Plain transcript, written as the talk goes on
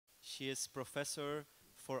She is professor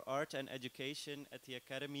for art and education at the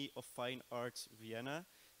Academy of Fine Arts, Vienna.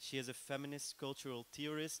 She is a feminist cultural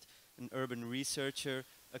theorist, an urban researcher,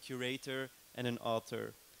 a curator, and an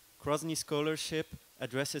author. Krasny scholarship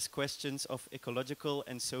addresses questions of ecological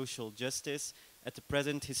and social justice at the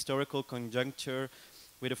present historical conjuncture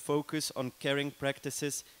with a focus on caring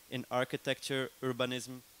practices in architecture,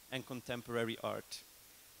 urbanism, and contemporary art.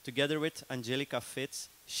 Together with Angelica Fitz,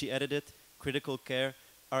 she edited Critical Care,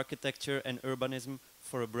 Architecture and Urbanism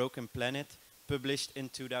for a Broken Planet, published in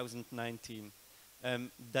 2019.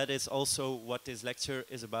 That is also what this lecture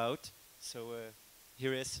is about. So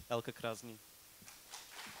here is Elke Krasny.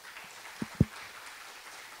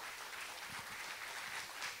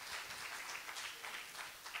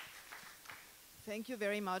 Thank you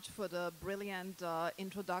very much for the brilliant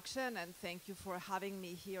introduction, and thank you for having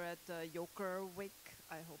me here at Jokerweek.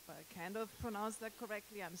 I hope I kind of pronounced that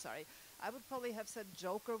correctly. I'm sorry. I would probably have said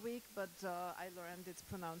Jokerweek, but I learned it's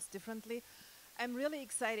pronounced differently. I'm really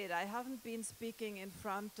excited. I haven't been speaking in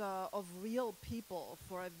front of real people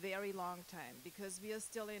for a very long time because we are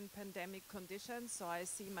still in pandemic conditions, so I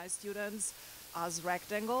see my students as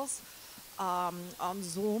rectangles on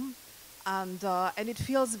Zoom. And it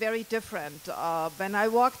feels very different. When I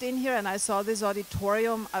walked in here and I saw this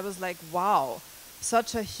auditorium, I was like, wow,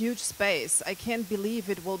 such a huge space. I can't believe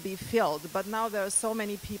it will be filled. But now there are so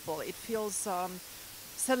many people. It feels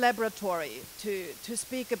celebratory to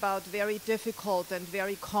speak about very difficult and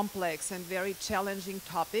very complex and very challenging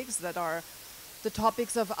topics that are the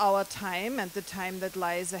topics of our time and the time that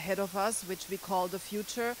lies ahead of us, which we call the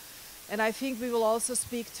future. And I think we will also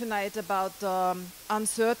speak tonight about the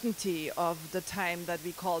uncertainty of the time that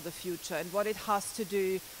we call the future and what it has to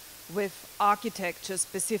do with architecture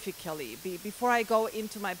specifically. Before I go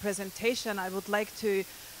into my presentation, I would like to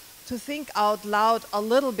think out loud a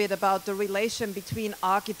little bit about the relation between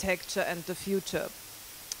architecture and the future.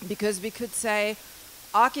 Because we could say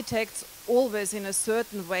architects always in a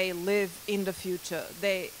certain way live in the future.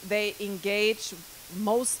 They engage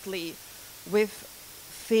mostly with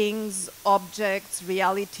things, objects,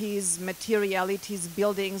 realities, materialities,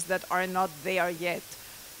 buildings that are not there yet.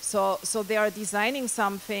 So they are designing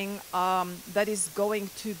something that is going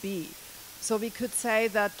to be. So we could say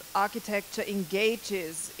that architecture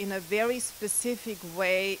engages in a very specific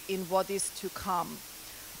way in what is to come.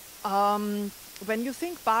 When you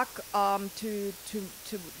think back to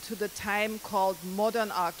the time called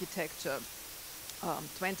modern architecture,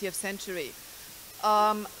 20th century,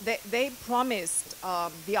 they promised,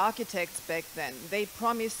 the architects back then, they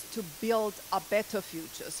promised to build a better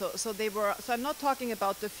future. So I'm not talking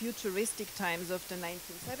about the futuristic times of the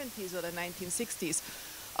 1970s or the 1960s.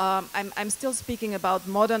 I'm still speaking about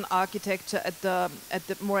modern architecture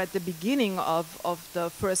more at the beginning of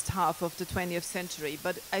the first half of the 20th century.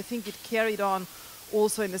 But I think it carried on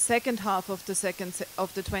also in the second half of the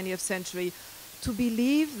 20th century, to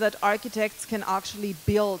believe that architects can actually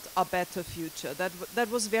build a better future. That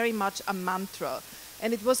was very much a mantra.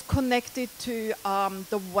 And it was connected to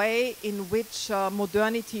the way in which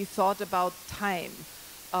modernity thought about time,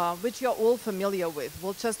 which you're all familiar with.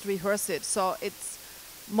 We'll just rehearse it. So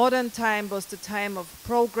modern time was the time of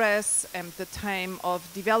progress and the time of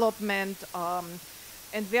development,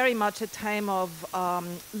 and very much a time of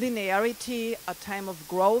linearity, a time of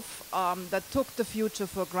growth that took the future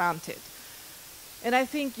for granted. And I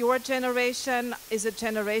think your generation is a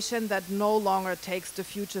generation that no longer takes the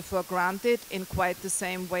future for granted in quite the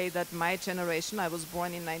same way that my generation, I was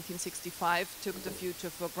born in 1965, took the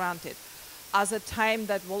future for granted as a time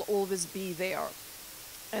that will always be there.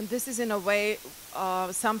 And this is in a way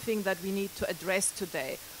something that we need to address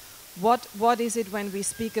today. What is it when we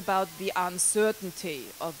speak about the uncertainty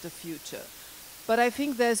of the future? But I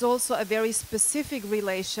think there's also a very specific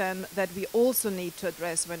relation that we also need to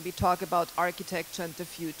address when we talk about architecture and the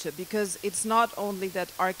future, because it's not only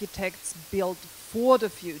that architects build for the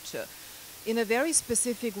future. In a very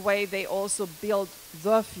specific way, they also build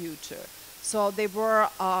the future. So they were,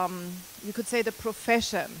 you could say, the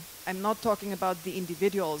profession. I'm not talking about the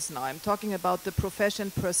individuals now. I'm talking about the profession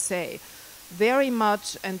per se. Very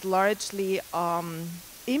much and largely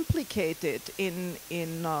implicated in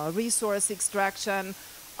resource extraction,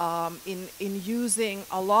 in using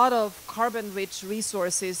a lot of carbon-rich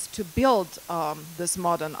resources to build this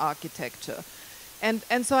modern architecture.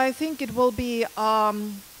 And so I think it will be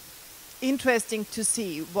interesting to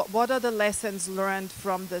see what are the lessons learned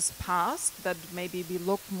from this past that maybe we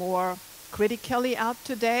look more critically at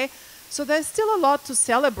today, So there's still a lot to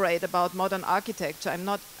celebrate about modern architecture. I'm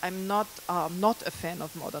not a fan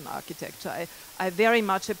of modern architecture. I very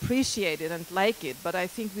much appreciate it and like it, but I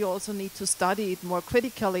think we also need to study it more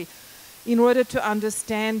critically in order to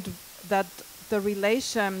understand that the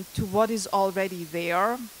relation to what is already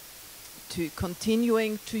there, to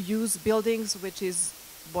continuing to use buildings, which is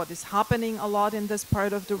what is happening a lot in this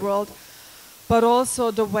part of the world, but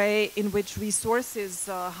also the way in which resources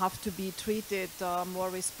have to be treated more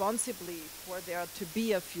responsibly for there to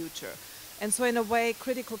be a future. And so in a way,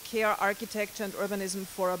 critical care, architecture and urbanism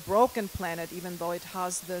for a broken planet, even though it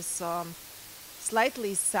has this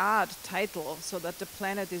slightly sad title, so that the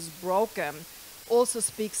planet is broken, also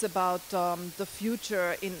speaks about the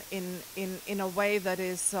future in a way that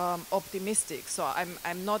is optimistic. So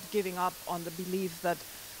I'm not giving up on the belief that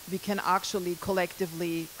we can actually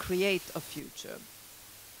collectively create a future.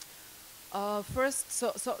 First,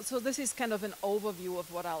 so this is kind of an overview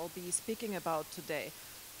of what I'll be speaking about today.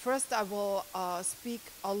 First, I will speak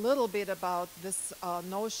a little bit about this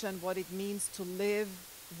notion, what it means to live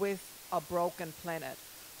with a broken planet.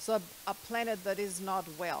 So a planet that is not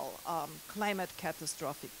well, climate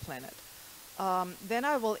catastrophic planet. Then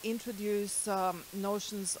I will introduce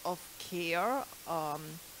notions of care.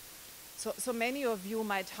 So many of you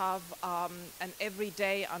might have an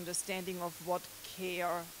everyday understanding of what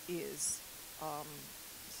care is.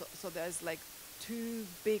 So there's like two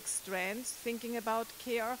big strands thinking about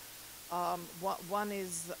care. One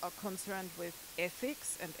is concerned with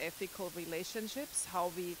ethics and ethical relationships,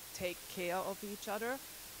 how we take care of each other,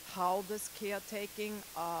 how this caretaking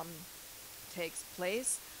takes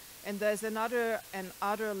place. And there's another,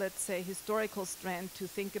 let's say, historical strand to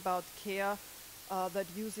think about care that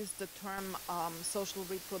uses the term social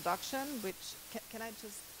reproduction, which, can I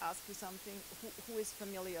just ask you something? Who is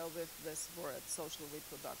familiar with this word, social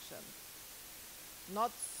reproduction?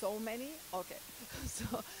 Not so many? Okay.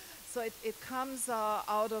 So it comes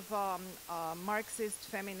out of Marxist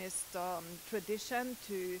feminist tradition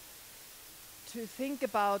to think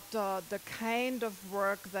about the kind of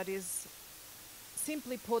work that is,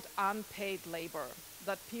 simply put, unpaid labor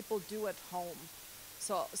that people do at home.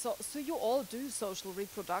 So you all do social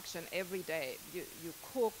reproduction every day. You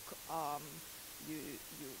cook, you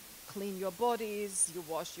clean your bodies, you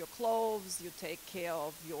wash your clothes, you take care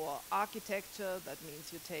of your architecture. That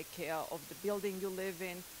means you take care of the building you live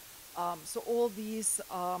in. So all these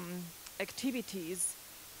activities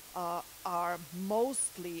are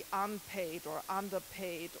mostly unpaid or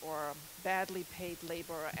underpaid or badly paid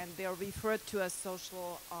labor, and they're referred to as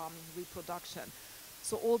social reproduction.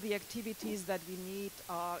 So all the activities that we need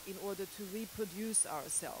in order to reproduce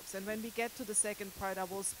ourselves. And when we get to the second part, I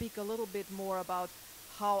will speak a little bit more about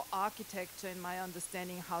how architecture, in my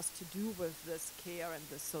understanding, has to do with this care and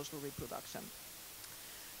this social reproduction.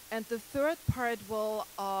 And the third part will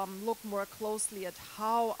look more closely at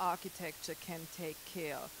how architecture can take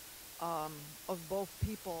care of both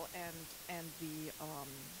people and the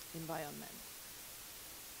environment.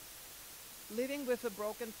 Living with a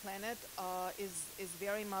broken planet is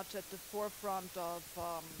very much at the forefront of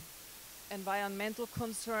environmental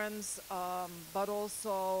concerns, but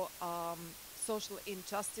also social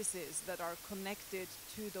injustices that are connected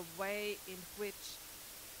to the way in which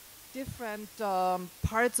different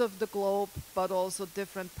parts of the globe, but also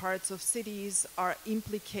different parts of cities are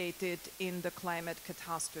implicated in the climate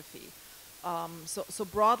catastrophe. So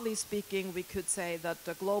broadly speaking, we could say that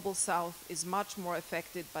the global south is much more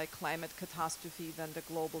affected by climate catastrophe than the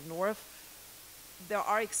global north. There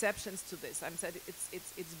are exceptions to this. I'm saying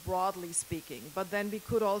it's broadly speaking. But then we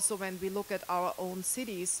could also, when we look at our own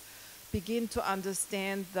cities, begin to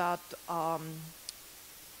understand that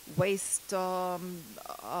waste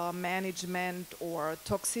management or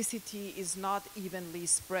toxicity is not evenly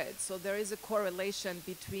spread. So there is a correlation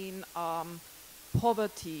between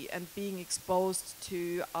poverty and being exposed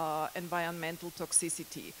to environmental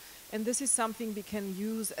toxicity. And this is something we can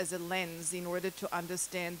use as a lens in order to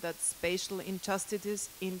understand that spatial injustices,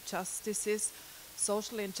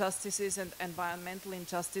 social injustices and environmental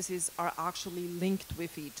injustices are actually linked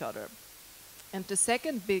with each other. And the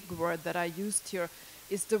second big word that I used here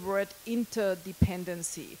is the word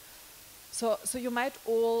interdependency. So you might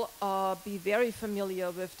all be very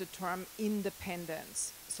familiar with the term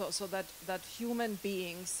independence. So that human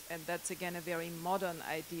beings, and that's again a very modern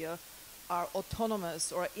idea, are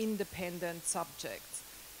autonomous or independent subjects.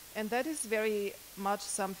 And that is very much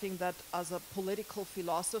something that as a political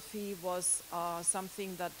philosophy was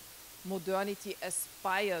something that modernity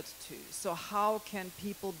aspired to. So how can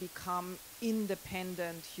people become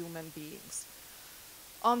independent human beings?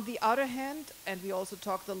 On the other hand, and we also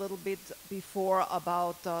talked a little bit before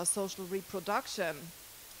about social reproduction,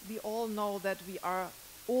 we all know that we are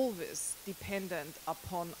always dependent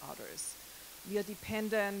upon others. We are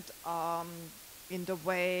dependent in the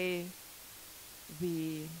way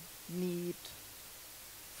we need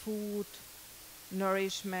food,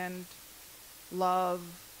 nourishment, love,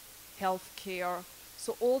 health care.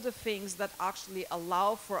 So all the things that actually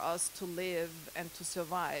allow for us to live and to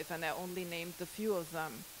survive, and I only named a few of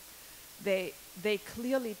them, they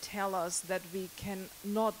clearly tell us that we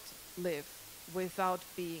cannot live without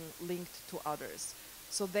being linked to others.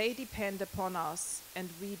 So they depend upon us and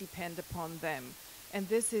we depend upon them. And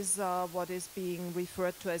this is what is being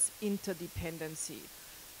referred to as interdependency.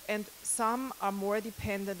 And some are more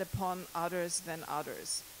dependent upon others than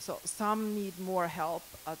others. So some need more help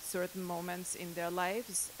at certain moments in their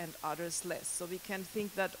lives and others less. So we can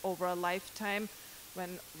think that over a lifetime,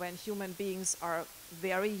 when human beings are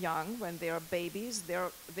very young, when they are babies,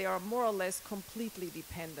 they are more or less completely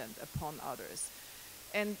dependent upon others.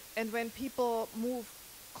 And when people move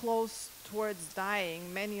close towards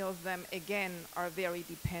dying, many of them again are very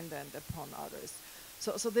dependent upon others.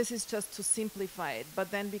 So this is just to simplify it, but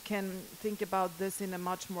then we can think about this in a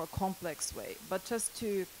much more complex way. But just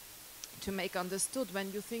to make understood,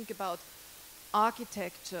 when you think about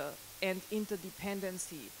architecture and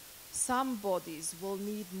interdependency, some bodies will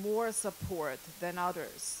need more support than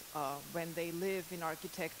others when they live in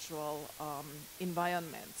architectural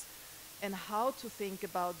environments. And how to think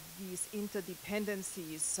about these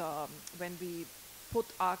interdependencies when we put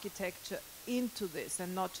architecture into this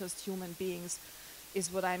and not just human beings is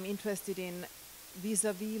what I'm interested in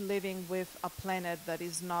vis-a-vis living with a planet that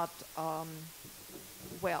is not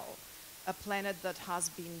well, a planet that has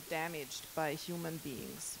been damaged by human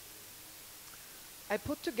beings. I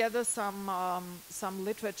put together some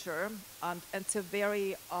literature, and it's a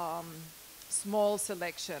very small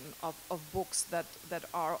selection of books that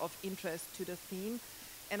are of interest to the theme.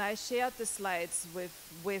 And I shared the slides with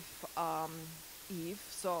Eve,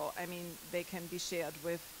 so I mean they can be shared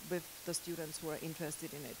with the students who are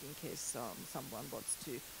interested in it, in case someone wants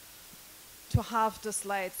to have the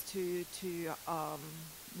slides to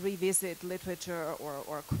revisit literature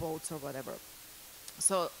or quotes or whatever.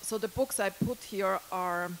 So the books I put here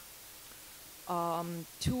are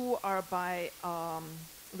two are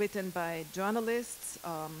written by journalists,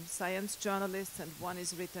 science journalists, and one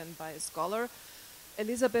is written by a scholar.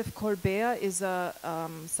 Elisabeth Colbert is a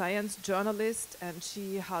science journalist, and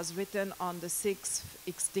she has written on the sixth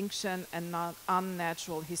extinction and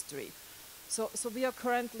unnatural history. So we are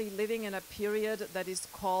currently living in a period that is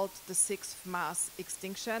called the sixth mass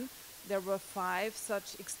extinction. There were 5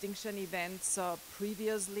 such extinction events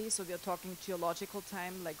previously, so we are talking geological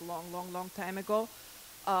time, like long time ago.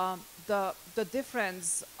 The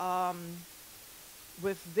difference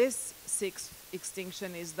with this sixth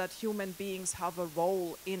extinction is that human beings have a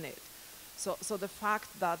role in it. So the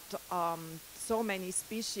fact that so many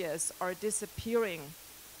species are disappearing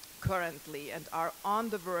currently and are on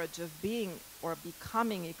the verge of being or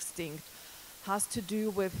becoming extinct has to do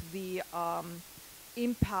with the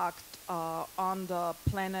impact on the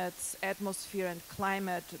planet's atmosphere and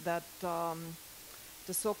climate that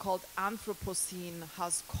the so-called Anthropocene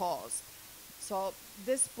has caused. So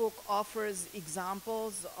this book offers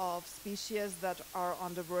examples of species that are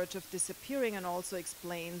on the verge of disappearing and also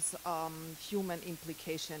explains human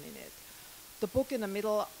implication in it. The book in the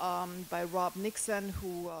middle by Rob Nixon,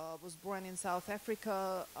 who was born in South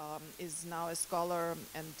Africa, is now a scholar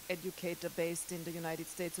and educator based in the United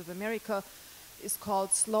States of America, is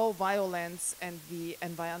called Slow Violence and the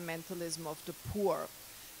Environmentalism of the Poor.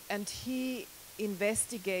 And he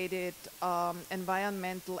investigated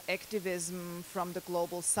environmental activism from the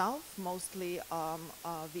global south, mostly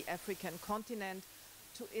the African continent,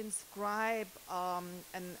 to inscribe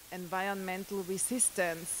an environmental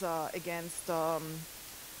resistance against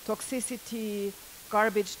toxicity,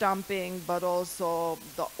 garbage dumping, but also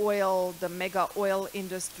the mega oil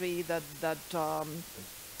industry that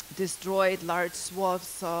destroyed large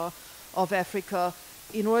swaths of Africa,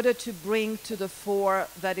 in order to bring to the fore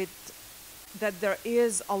that there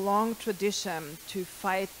is a long tradition to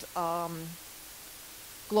fight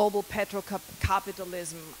global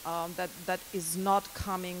petrocapitalism that is not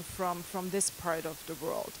coming from this part of the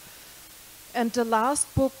world. And the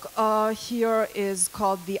last book here is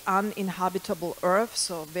called The Uninhabitable Earth,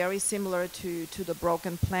 so very similar to The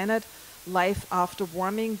Broken Planet, Life After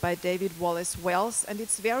Warming by David Wallace Wells, and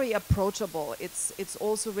it's very approachable. It's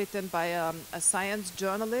also written by a science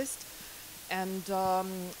journalist,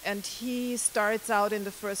 and he starts out in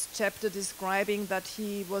the first chapter describing that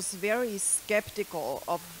he was very skeptical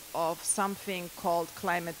of something called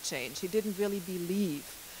climate change. He didn't really believe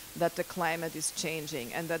that the climate is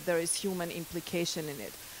changing and that there is human implication in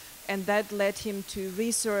it. And that led him to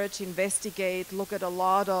research, investigate, look at a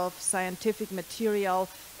lot of scientific material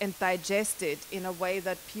and digest it in a way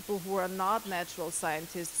that people who are not natural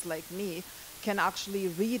scientists like me can actually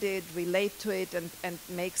read it, relate to it, and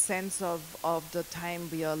make sense of the time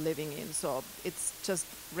we are living in. So it's just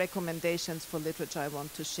recommendations for literature I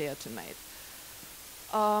want to share tonight.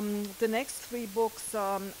 The next three books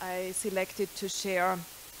I selected to share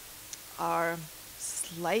are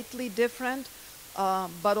slightly different,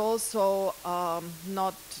 but also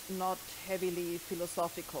not heavily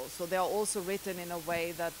philosophical. So they are also written in a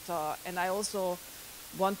way that, and I also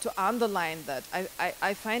want to underline that.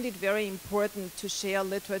 I find it very important to share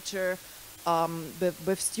literature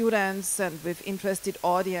with students and with interested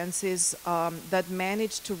audiences that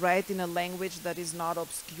manage to write in a language that is not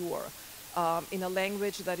obscure, in a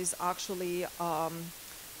language that is actually,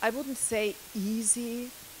 I wouldn't say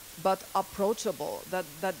easy, but approachable,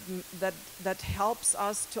 that helps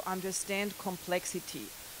us to understand complexity.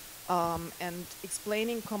 And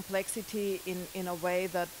explaining complexity in a way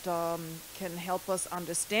that can help us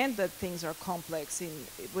understand that things are complex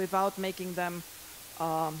without making them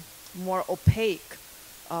more opaque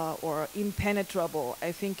or impenetrable,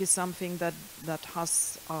 I think is something that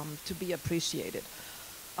has to be appreciated.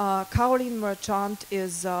 Caroline Merchant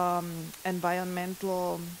is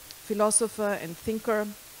environmental philosopher and thinker,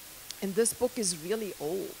 and this book is really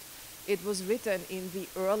old. It was written in the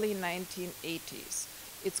early 1980s.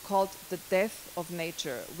 It's called The Death of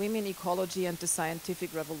Nature, Women, Ecology, and the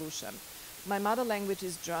Scientific Revolution. My mother language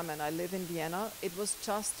is German. I live in Vienna. It was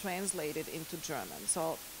just translated into German,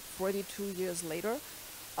 so 42 years later,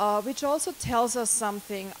 which also tells us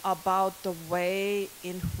something about the way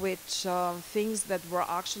in which things that were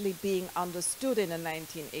actually being understood in the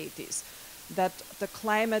 1980s, that the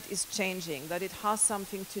climate is changing, that it has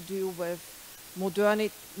something to do with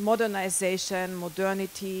modernization,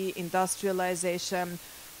 modernity, industrialization,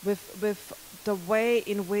 with the way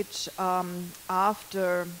in which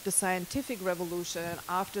after the scientific revolution,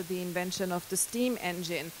 after the invention of the steam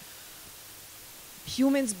engine,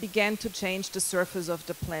 humans began to change the surface of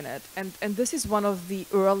the planet. And this is one of the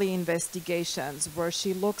early investigations where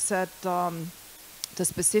she looks at the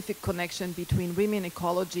specific connection between women,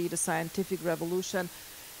 ecology, the scientific revolution,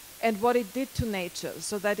 and what it did to nature.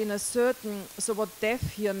 So that in a certain, so what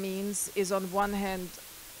death here means is on one hand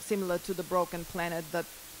similar to the broken planet, that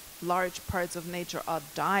large parts of nature are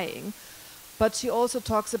dying. But she also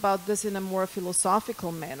talks about this in a more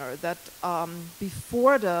philosophical manner, that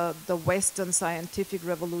before the Western scientific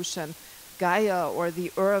revolution, Gaia, or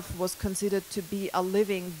the Earth, was considered to be a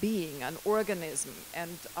living being, an organism.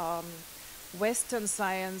 And Western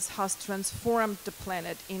science has transformed the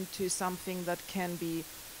planet into something that can be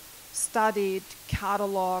studied,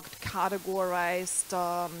 cataloged, categorized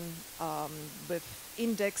with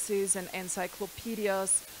indexes and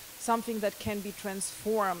encyclopedias, something that can be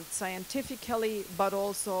transformed scientifically, but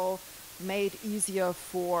also made easier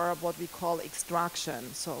for what we call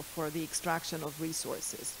extraction, so for the extraction of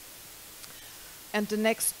resources. And the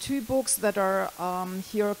next two books that are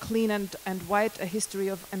here, Clean and White, A History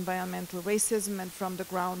of Environmental Racism and From the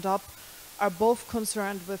Ground Up, are both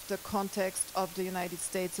concerned with the context of the United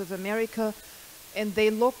States of America, and they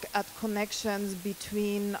look at connections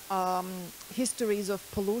between histories of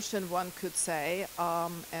pollution, one could say,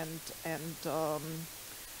 and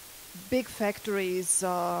big factories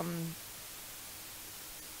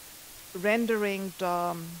rendering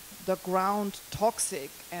the ground toxic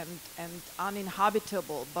and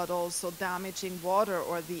uninhabitable, but also damaging water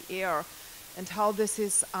or the air, and how this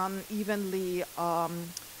is unevenly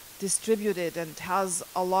distributed and has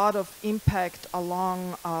a lot of impact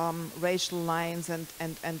along racial lines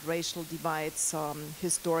and racial divides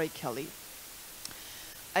historically.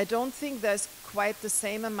 I don't think there's quite the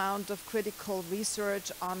same amount of critical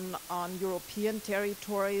research on European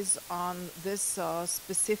territories on this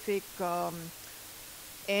specific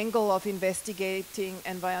angle of investigating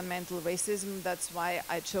environmental racism. That's why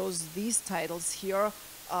I chose these titles here.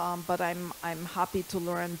 But I'm happy to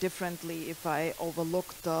learn differently if I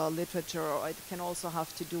overlook the literature, or it can also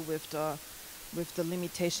have to do with the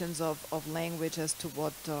limitations of language as to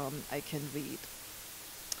what I can read.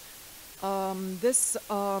 This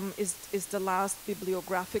is the last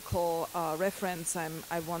bibliographical reference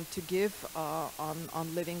I want to give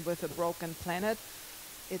on living with a broken planet.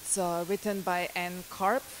 It's written by Anne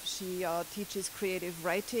Karp. She teaches creative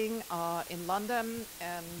writing in London,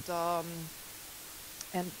 and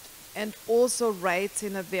and also writes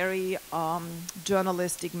in a very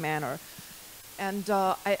journalistic manner. And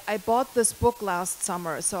I bought this book last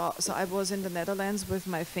summer. So I was in the Netherlands with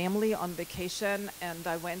my family on vacation, and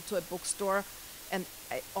I went to a bookstore. And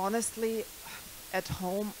I, honestly, at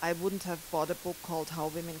home, I wouldn't have bought a book called How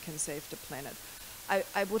Women Can Save the Planet.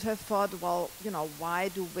 I would have thought, well, you know, why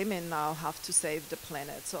do women now have to save the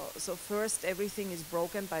planet? So first, everything is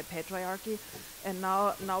broken by patriarchy, and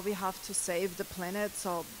now we have to save the planet.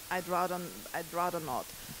 So I'd rather not.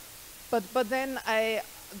 But then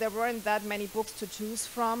there weren't that many books to choose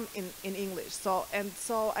from in English. So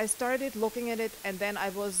I started looking at it, and then I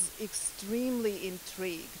was extremely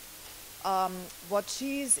intrigued. What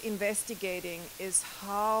she's investigating is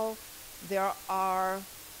how there are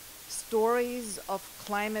stories of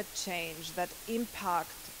climate change that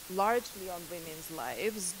impact largely on women's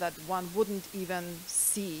lives that one wouldn't even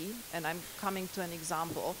see, and I'm coming to an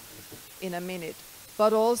example in a minute,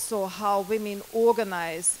 but also how women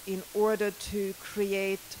organize in order to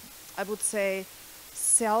create, I would say,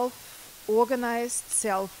 self-organized,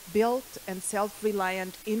 self-built, and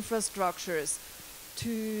self-reliant infrastructures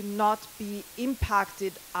to not be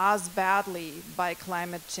impacted as badly by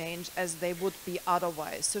climate change as they would be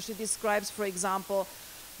otherwise. So she describes, for example,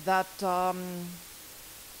 that a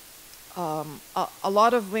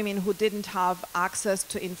lot of women who didn't have access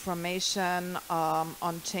to information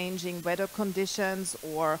on changing weather conditions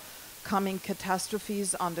or coming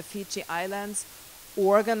catastrophes on the Fiji Islands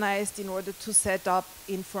organized in order to set up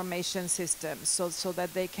information systems so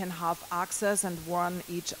that they can have access and warn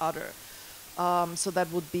each other. So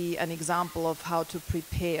that would be an example of how to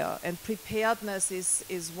prepare. And preparedness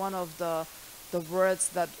is one of the words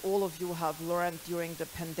that all of you have learned during the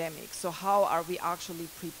pandemic. So how are we actually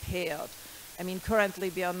prepared? I mean,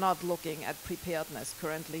 currently we are not looking at preparedness.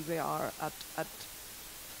 Currently we are at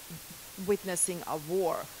witnessing a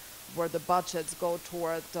war where the budgets go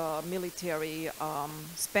toward military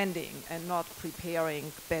spending and not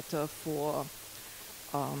preparing better for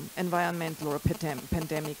environmental or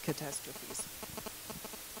pandemic catastrophes.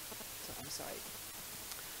 So I'm sorry.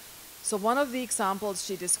 So one of the examples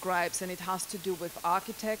she describes, and it has to do with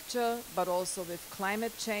architecture, but also with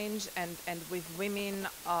climate change and with women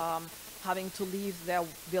having to leave their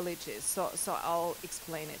villages. So I'll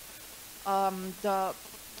explain it. The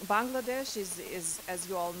Bangladesh is, as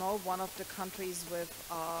you all know, one of the countries with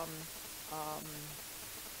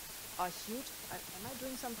a huge, am I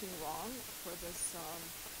doing something wrong for this?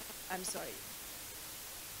 I'm sorry.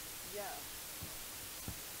 Yeah.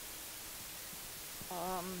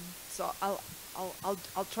 So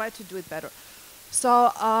I'll try to do it better.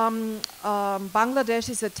 So Bangladesh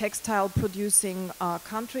is a textile producing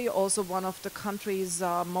country, also one of the countries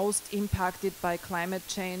most impacted by climate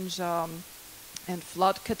change and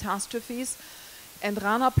flood catastrophes. And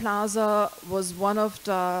Rana Plaza was one of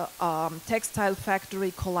the textile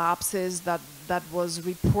factory collapses that was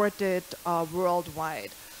reported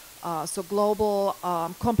worldwide. So global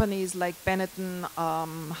companies like Benetton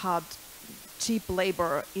had cheap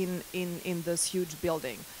labor in this huge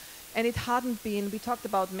building. And it hadn't been, we talked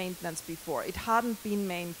about maintenance before, it hadn't been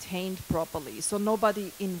maintained properly. So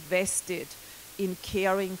nobody invested in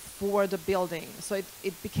caring for the building. So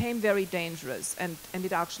it became very dangerous, and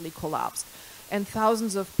it actually collapsed. And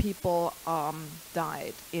thousands of people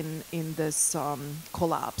died in this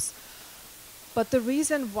collapse. But the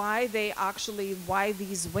reason why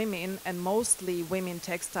these women, and mostly women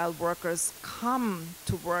textile workers, come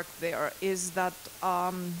to work there is that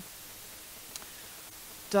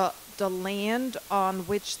the land on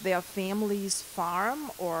which their families farm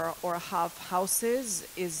or have houses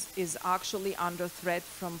is actually under threat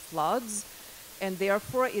from floods. And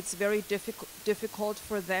therefore, it's very difficult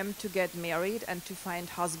for them to get married and to find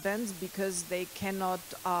husbands because they cannot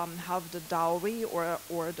have the dowry or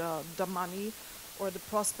the money or the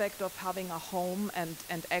prospect of having a home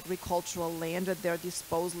and agricultural land at their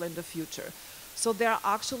disposal in the future. So they're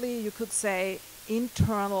actually, you could say,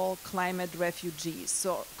 internal climate refugees.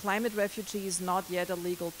 So climate refugee is not yet a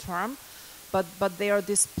legal term, but they are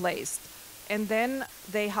displaced. And then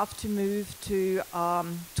they have to move to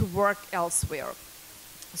work elsewhere.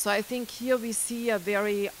 So I think here we see a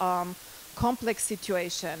very complex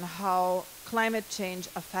situation, how climate change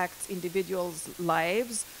affects individuals'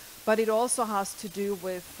 lives, but it also has to do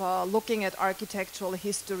with looking at architectural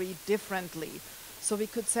history differently. So we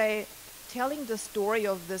could say telling the story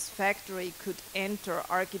of this factory could enter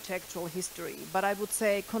architectural history, but I would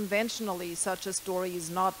say conventionally such a story is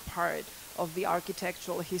not part of the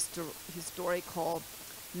architectural historical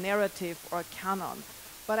narrative or canon.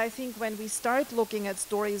 But I think when we start looking at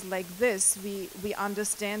stories like this, we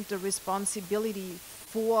understand the responsibility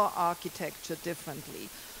for architecture differently.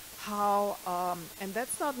 How, and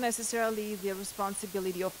that's not necessarily the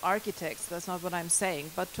responsibility of architects, that's not what I'm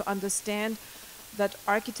saying, but to understand that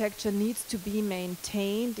architecture needs to be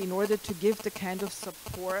maintained in order to give the kind of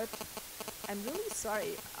support. I'm really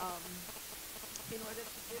sorry. In order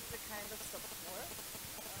to give the kind of support.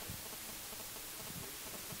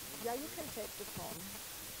 Yeah, you can take the phone.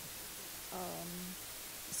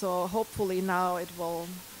 So hopefully now it will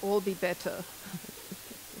all be better.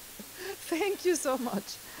 Thank you so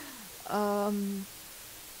much.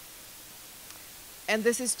 And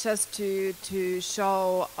this is just to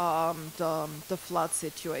show the flood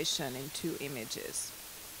situation in two images.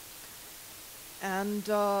 And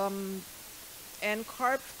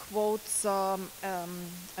Karp quotes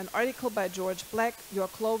an article by George Black, "Your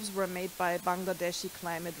clothes were made by a Bangladeshi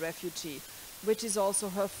climate refugee," which is also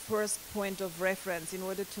her first point of reference in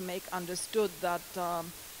order to make understood that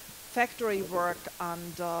factory work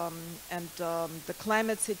and the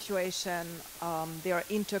climate situation, they are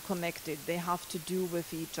interconnected. They have to do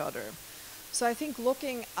with each other. So I think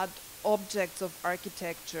looking at objects of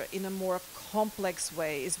architecture in a more complex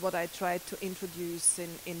way is what I tried to introduce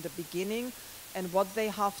in the beginning, and what they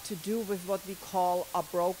have to do with what we call a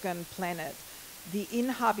broken planet. The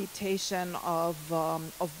inhabitation of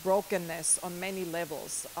brokenness on many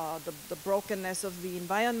levels, the brokenness of the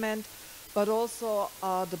environment, but also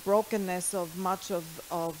the brokenness of much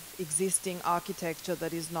of existing architecture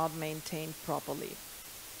that is not maintained properly.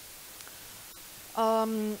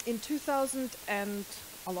 In 2000 and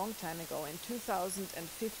a long time ago, in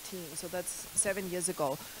 2015, so that's 7 years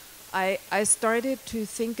ago, I started to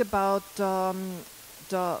think about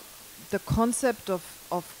the concept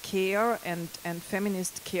of care and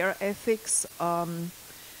feminist care ethics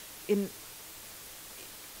in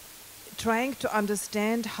trying to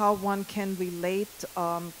understand how one can relate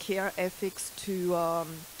care ethics to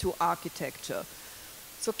architecture.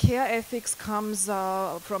 So care ethics comes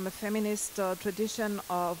from a feminist tradition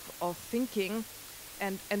of thinking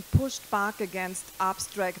and pushed back against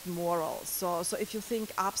abstract morals. So if you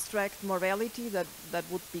think abstract morality, that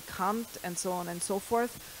would be Kant and so on and so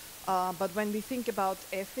forth. But when we think about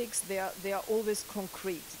ethics, they are always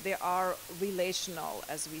concrete. They are relational,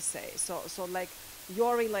 as we say. So like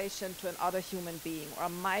your relation to another human being, or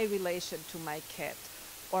my relation to my cat,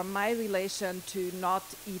 or my relation to not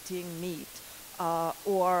eating meat,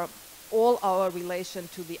 or all our relation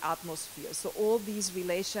to the atmosphere. So all these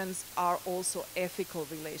relations are also ethical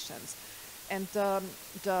relations. And the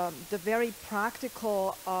very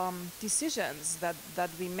practical decisions that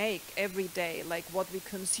we make every day, like what we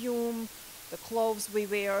consume, the clothes we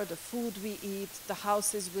wear, the food we eat, the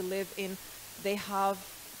houses we live in, they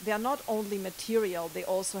are not only material, they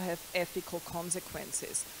also have ethical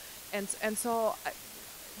consequences. And so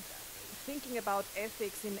thinking about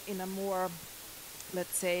ethics in a more,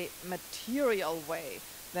 let's say, material way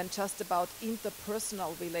than just about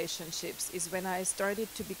interpersonal relationships is when I started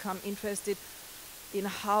to become interested in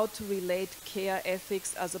how to relate care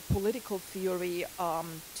ethics as a political theory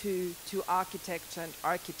to architecture and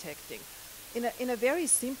architecting. In a very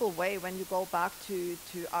simple way, when you go back to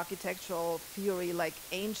architectural theory like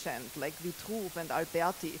ancient, like Vitruve and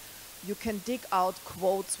Alberti, you can dig out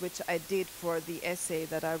quotes, which I did for the essay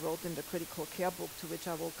that I wrote in the critical care book, to which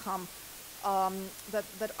I will come,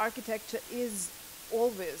 that architecture is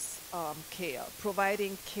always care,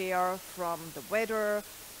 providing care from the weather,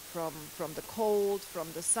 from the cold,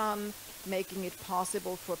 from the sun, making it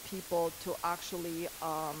possible for people to actually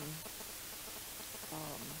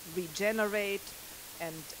regenerate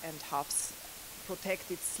and have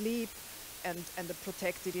protected sleep and a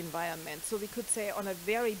protected environment. So we could say on a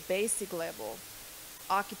very basic level,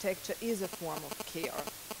 architecture is a form of care,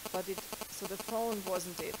 but so the phone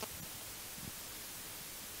wasn't it.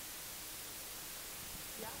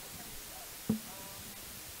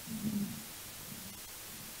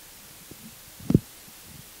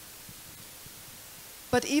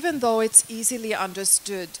 But even though it's easily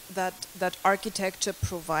understood that architecture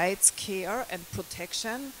provides care and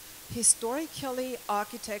protection, historically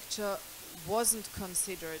architecture wasn't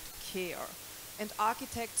considered care. And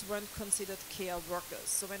architects weren't considered care workers.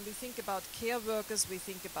 So when we think about care workers, we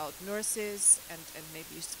think about nurses and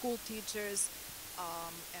maybe school teachers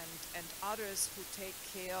and others who take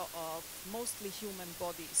care of mostly human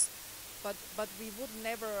bodies. But we would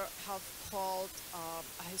never have called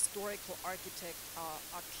a historical architect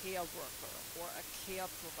a care worker or a care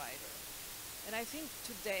provider. And I think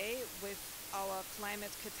today, with our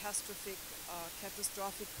climate catastrophic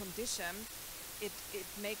condition, it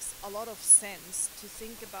makes a lot of sense to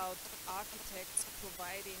think about architects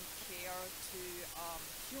providing care to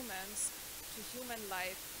humans to human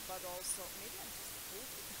life, but also maybe I'm just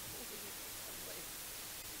holding it in some way.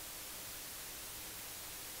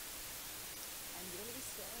 I'm really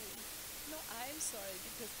sorry. No, I'm sorry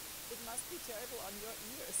because it must be terrible on your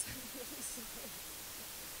ears. I'm really sorry.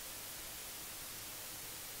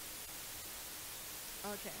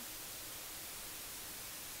 Okay.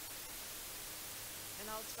 And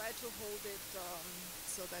I'll try to hold it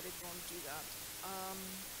so that it won't do that. Um,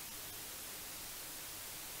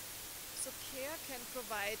 so CARE can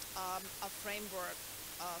provide a framework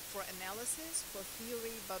for analysis, for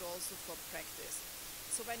theory, but also for practice.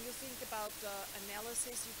 So when you think about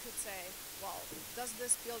analysis, you could say, well, does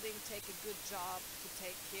this building take a good job to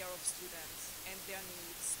take care of students and their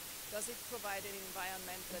needs? Does it provide an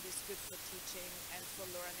environment that is good for teaching and for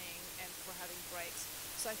learning and for having breaks?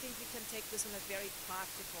 So I think we can take this in a very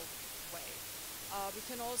practical way. We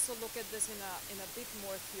can also look at this in a bit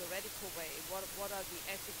more theoretical way. What are the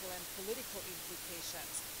ethical and political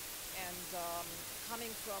implications? And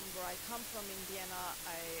coming from where I come from in Vienna,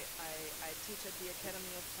 I teach at the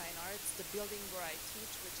Academy of Fine Arts. The building where I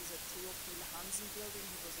teach, which is a Theophil Hansen building,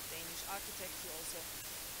 he was a Danish architect. He also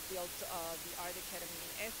built the Art Academy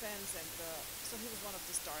in Athens, and so he was one of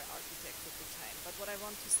the star architects at the time. But what I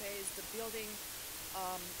want to say is the building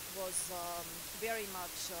was very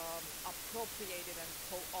much appropriated and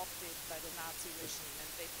co-opted by the Nazi regime, and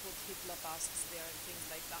they put Hitler busts there and things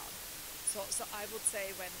like that. So I would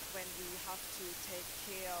say when we have to take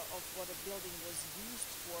care of what a building was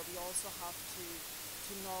used for, we also have to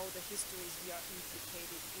know the histories we are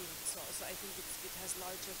implicated in. So I think it has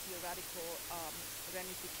larger theoretical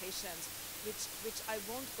ramifications, which I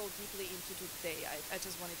won't go deeply into today. I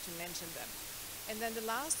just wanted to mention them. And then the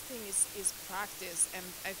last thing is practice, and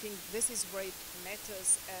I think this is where it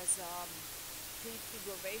matters as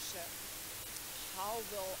prefiguration. How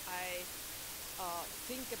will I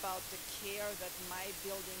think about the care that my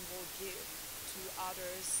building will give to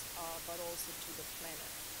others, but also to the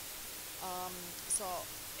planet? So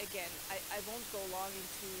again, I won't go long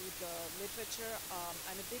into the literature.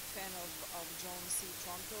 I'm a big fan of Joan C.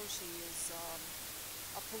 Tronto. She is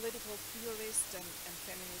a political theorist and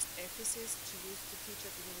feminist ethicist. She used to teach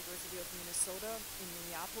at the University of Minnesota in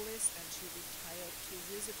Minneapolis, and she retired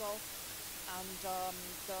 2 years ago. And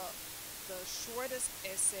the shortest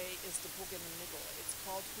essay is the book in the middle. It's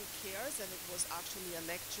called Who Cares? And it was actually a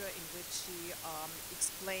lecture in which she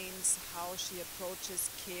explains how she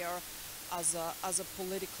approaches care as a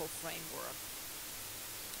political framework.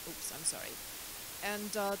 Oops, I'm sorry.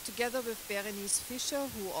 And together with Berenice Fischer,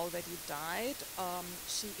 who already died,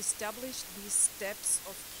 she established these steps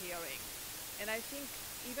of caring. And I think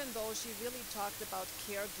even though she really talked about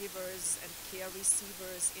caregivers and care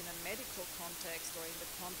receivers in a medical context or in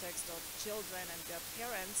the context of children and their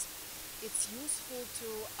parents, it's useful to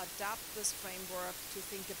adapt this framework to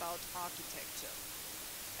think about architecture.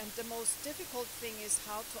 And the most difficult thing is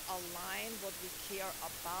how to align what we care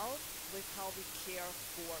about with how we care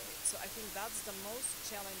for it. So I think that's the most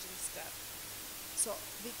challenging step. So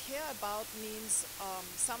we care about means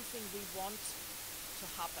something we want to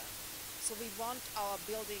happen. So we want our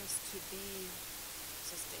buildings to be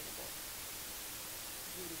sustainable,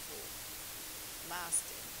 beautiful,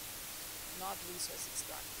 lasting, not resource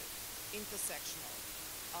extractive, intersectional,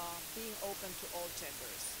 being open to all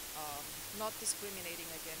genders, not discriminating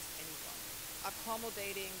against anyone,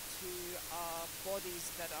 accommodating to bodies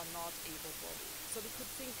that are not able-bodied. So we could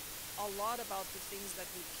think a lot about the things that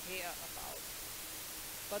we care about.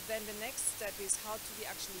 But then the next step is, how do we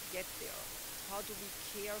actually get there? How do we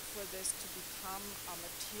care for this to become a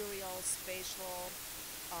material, spatial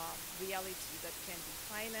reality that can be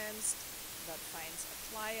financed, that finds a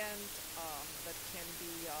client, that can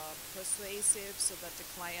be persuasive so that the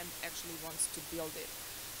client actually wants to build it?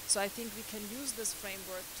 So I think we can use this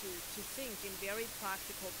framework to think in very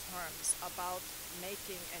practical terms about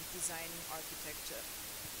making and designing architecture.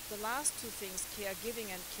 The last two things, caregiving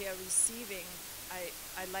and care receiving,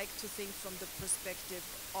 I like to think from the perspective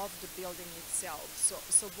of the building itself.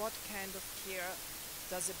 So what kind of care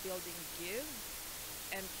does a building give?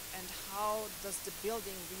 And how does the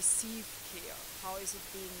building receive care? How is it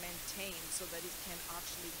being maintained so that it can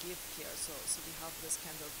actually give care? So we have this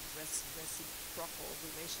kind of reciprocal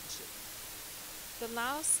relationship. The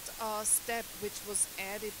last step, which was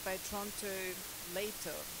added by Tronto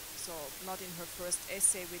later, so not in her first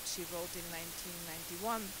essay, which she wrote in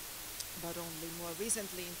 1991, but only more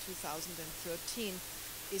recently in 2013,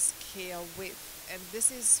 is care with. And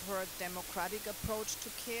this is her democratic approach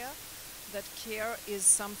to care, that care is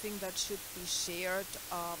something that should be shared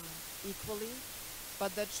equally,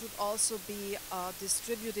 but that should also be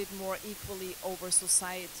distributed more equally over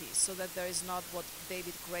society, so that there is not what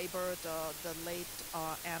David Graeber, the late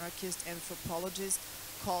anarchist anthropologist,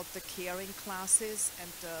 called the caring classes and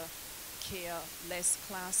the care-less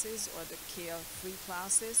classes or the care-free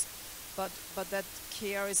classes, but that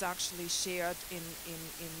care is actually shared in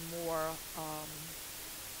more,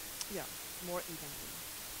 more evenly.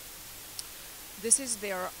 This is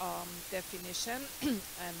their definition,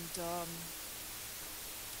 and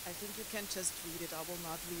I think you can just read it. I will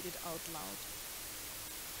not read it out loud.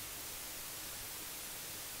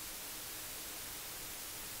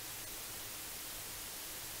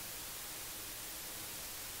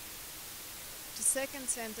 The second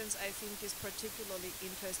sentence, I think, is particularly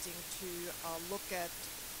interesting to look at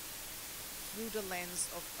through the lens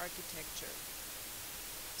of architecture.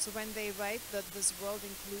 So when they write that this world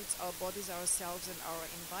includes our bodies, ourselves, and our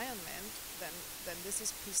environment, then this is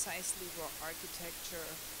precisely where architecture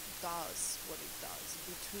does what it does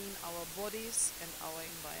between our bodies and our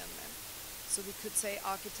environment. So we could say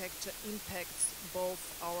architecture impacts both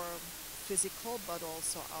our physical but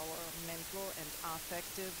also our mental and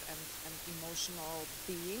affective and emotional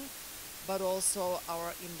being, but also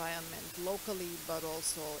our environment locally, but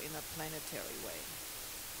also in a planetary way.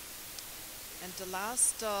 And the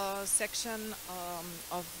last section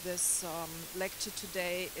of this lecture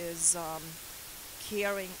today is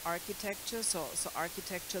caring architecture, so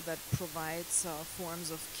architecture that provides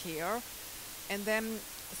forms of care, and then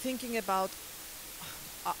thinking about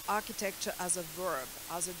architecture as a verb,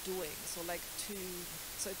 as a doing, so like to,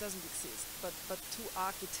 so it doesn't exist, but to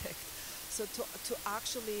architect, so to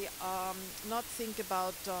actually not think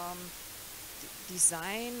about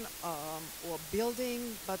design or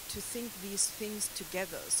building, but to think these things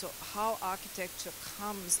together. So how architecture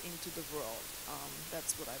comes into the world,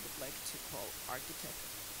 that's what I would like to call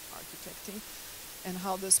architecting, and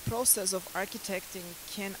how this process of architecting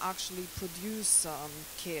can actually produce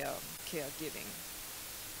caregiving.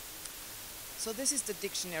 So this is the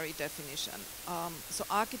dictionary definition. So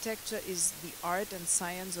architecture is the art and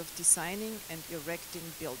science of designing and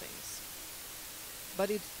erecting buildings.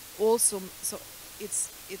 But it also, so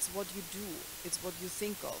it's what you do, it's what you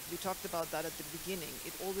think of. We talked about that at the beginning.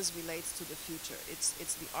 It always relates to the future.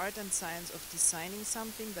 It's the art and science of designing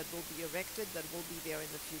something that will be erected, that will be there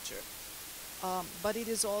in the future. But it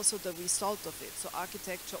is also the result of it. So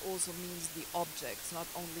architecture also means the objects, not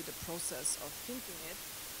only the process of thinking it,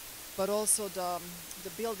 but also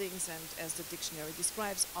the buildings, and as the dictionary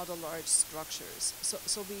describes, other large structures.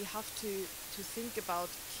 So we have to think about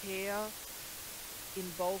care in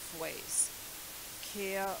both ways.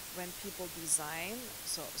 Care when people design,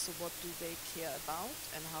 so what do they care about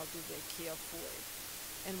and how do they care for it.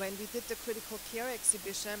 And when we did the critical care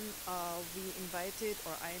exhibition, I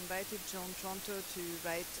invited Joan Tronto to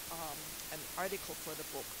write an article for the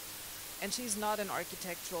book. And she's not an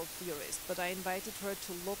architectural theorist, but I invited her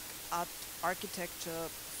to look at architecture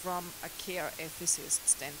from a care ethicist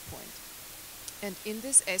standpoint. And in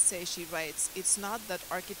this essay she writes, it's not that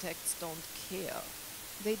architects don't care.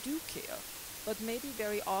 They do care, but maybe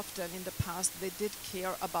very often in the past they did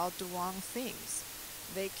care about the wrong things.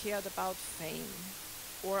 They cared about fame,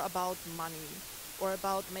 or about money, or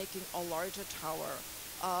about making a larger tower.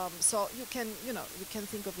 So you can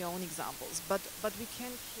think of your own examples, but we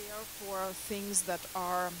can care for things that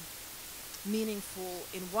are meaningful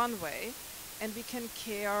in one way, and we can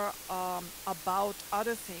care about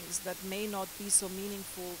other things that may not be so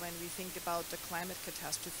meaningful when we think about the climate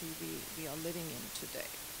catastrophe we are living in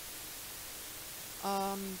today.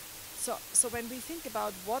 So when we think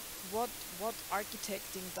about what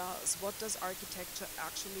architecting does, what does architecture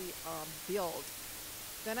actually build,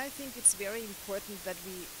 then I think it's very important that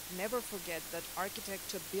we never forget that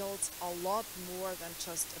architecture builds a lot more than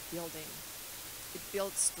just a building. It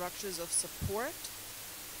builds structures of support,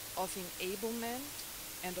 of enablement,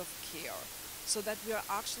 and of care, so that we are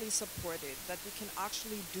actually supported, that we can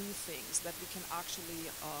actually do things, that we can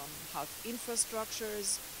actually have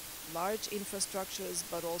infrastructures, large infrastructures,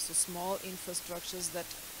 but also small infrastructures that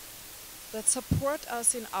support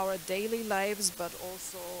us in our daily lives, but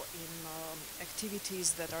also in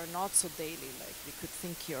activities that are not so daily. Like we could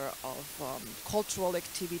think here of cultural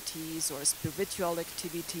activities or spiritual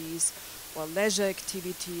activities or leisure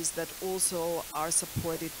activities that also are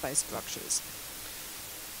supported by structures.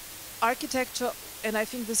 Architecture, and I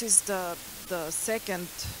think this is the second,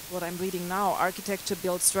 what I'm reading now, architecture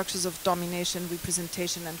builds structures of domination,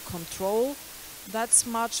 representation, and control. That's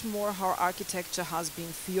much more how architecture has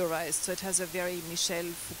been theorized. So it has a very Michel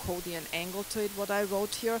Foucauldian angle to it, what I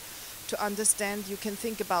wrote here, to understand, you can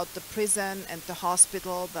think about the prison and the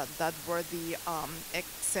hospital, that were the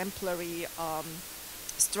exemplary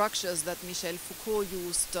structures that Michel Foucault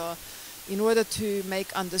used in order to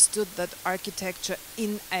make understood that architecture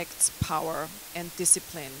enacts power and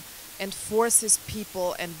discipline and forces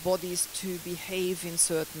people and bodies to behave in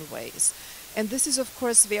certain ways. And this is, of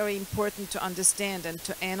course, very important to understand and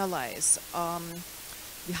to analyze.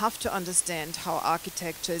 We have to understand how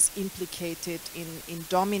architecture is implicated in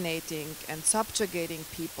dominating and subjugating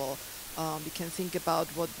people. We can think about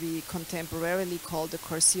what we contemporarily call the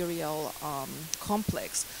carceral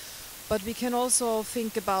complex. But we can also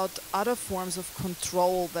think about other forms of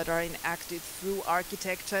control that are enacted through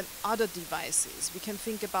architecture and other devices. We can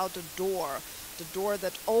think about the door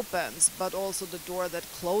that opens, but also the door that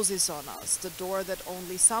closes on us, the door that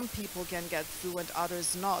only some people can get through and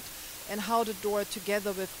others not, and how the door,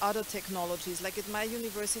 together with other technologies, like at my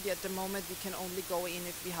university at the moment, we can only go in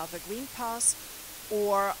if we have a green pass,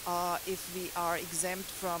 or if we are exempt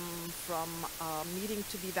from needing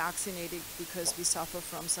to be vaccinated because we suffer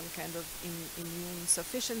from some kind of immune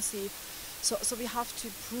sufficiency. So we have to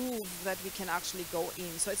prove that we can actually go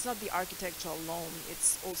in. So it's not the architecture alone,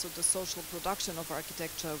 it's also the social production of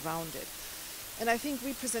architecture around it. And I think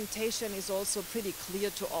representation is also pretty clear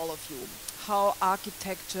to all of you, how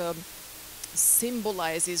architecture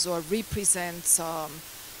symbolizes or represents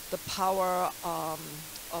the power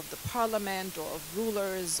of the parliament, or of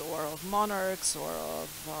rulers, or of monarchs, or of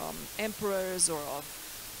emperors, or of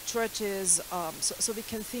churches. So we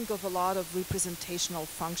can think of a lot of representational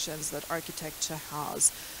functions that architecture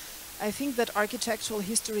has. I think that architectural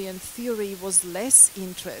history and theory was less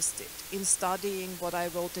interested in studying what I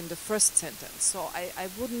wrote in the first sentence. So I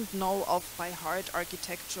wouldn't know off by heart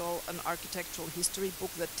an architectural history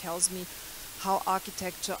book that tells me how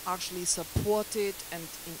architecture actually supported and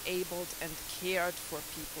enabled and cared for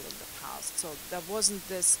people in the past. So there wasn't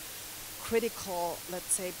this critical,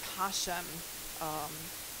 let's say, passion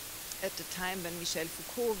at the time when Michel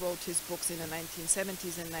Foucault wrote his books in the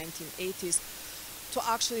 1970s and 1980s to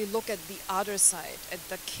actually look at the other side, at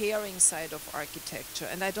the caring side of architecture.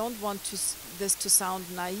 And I don't want this to sound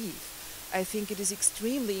naive. I think it is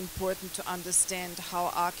extremely important to understand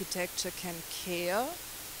how architecture can care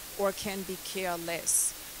or can be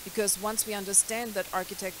careless. Because once we understand that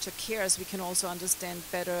architecture cares, we can also understand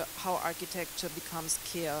better how architecture becomes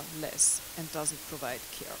careless and doesn't provide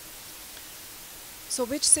care. So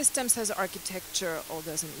which systems has architecture, oh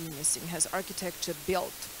there's an E missing, has architecture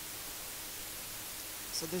built?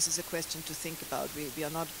 So this is a question to think about. We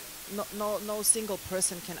are not, no single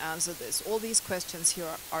person can answer this. All these questions here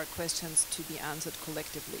are questions to be answered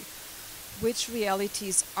collectively. Which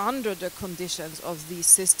realities under the conditions of these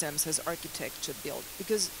systems has architecture built?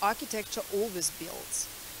 Because architecture always builds.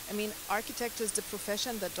 I mean, architecture is the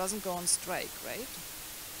profession that doesn't go on strike, right?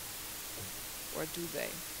 Or do they?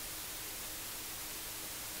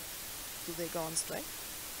 Do they go on strike?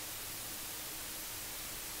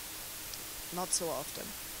 Not so often.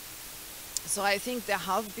 So I think there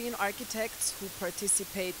have been architects who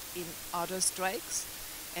participate in other strikes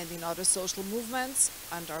and in other social movements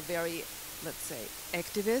and are very, let's say,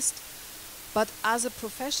 activist. But as a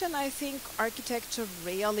profession, I think architecture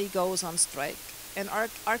rarely goes on strike. And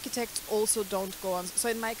architects also don't go on. So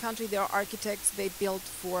in my country, there are architects, they built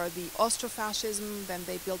for the Austro-fascism, then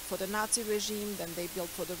they built for the Nazi regime, then they built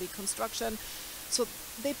for the Reconstruction. So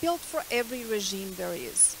they built for every regime there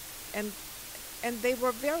is. And they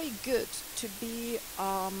were very good to be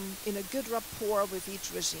in a good rapport with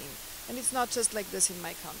each regime. And it's not just like this in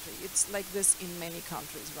my country. It's like this in many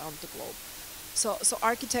countries around the globe. So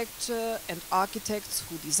architecture and architects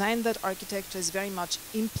who design that architecture is very much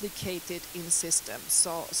implicated in systems.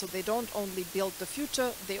 So they don't only build the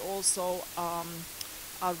future, they also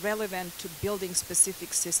are relevant to building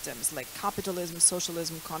specific systems like capitalism,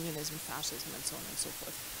 socialism, communism, fascism, and so on and so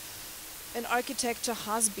forth. And architecture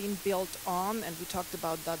has been built on, and we talked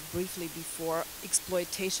about that briefly before,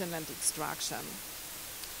 exploitation and extraction,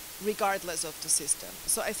 regardless of the system.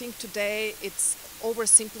 So I think today it's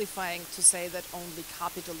oversimplifying to say that only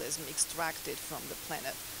capitalism extracted from the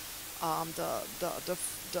planet.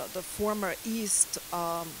 The former East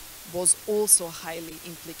was also highly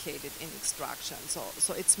implicated in extraction.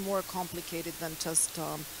 So it's more complicated than just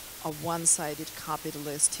a one-sided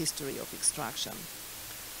capitalist history of extraction.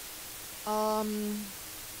 Are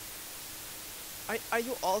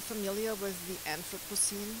you all familiar with the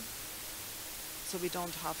Anthropocene? So we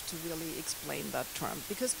don't have to really explain that term,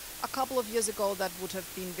 because a couple of years ago that would have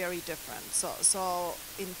been very different. So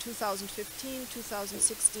in 2015,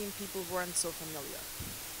 2016, people weren't so familiar.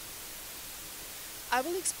 I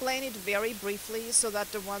will explain it very briefly so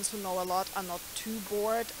that the ones who know a lot are not too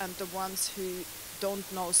bored and the ones who don't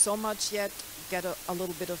know so much yet get a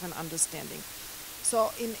little bit of an understanding.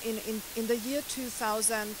 So in the year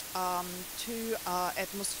 2000, two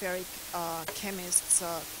atmospheric chemists,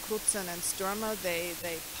 Crutzen and Sturmer, they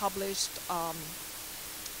published a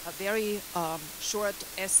very short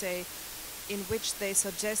essay in which they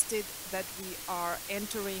suggested that we are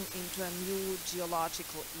entering into a new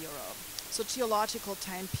geological era. So geological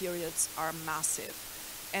time periods are massive,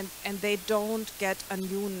 and they don't get a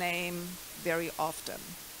new name very often.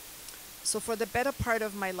 So for the better part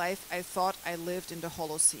of my life, I thought I lived in the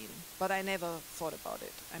Holocene, but I never thought about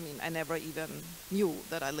it. I mean, I never even knew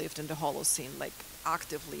that I lived in the Holocene, like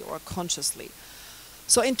actively or consciously.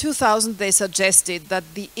 So in 2000, they suggested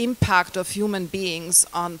that the impact of human beings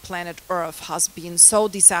on planet Earth has been so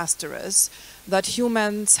disastrous that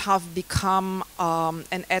humans have become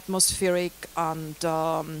an atmospheric and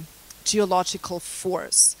geological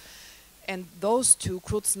force. And those two,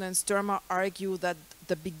 Crutzen and Sturmer, argue that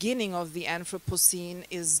the beginning of the Anthropocene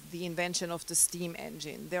is the invention of the steam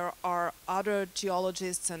engine. There are other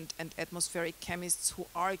geologists and atmospheric chemists who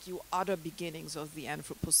argue other beginnings of the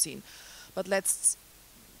Anthropocene. But let's,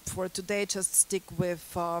 for today, just stick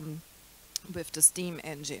with the steam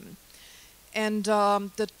engine. And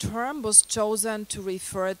the term was chosen to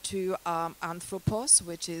refer to anthropos,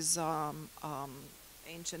 which is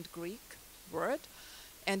ancient Greek word,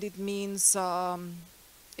 and it means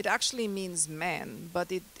it actually means man,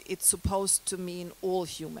 but it's supposed to mean all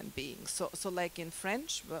human beings. So like in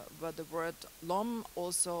French, where the word l'homme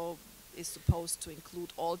also is supposed to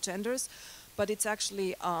include all genders, but it's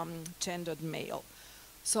actually gendered male.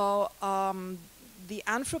 So the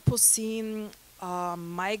Anthropocene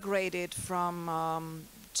migrated from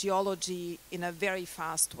geology in a very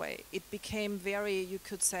fast way. It became very, you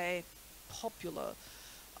could say, popular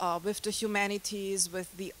with the humanities,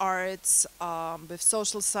 with the arts, with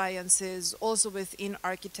social sciences, also within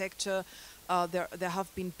architecture. There have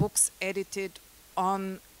been books edited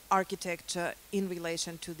on architecture in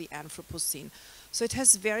relation to the Anthropocene. So it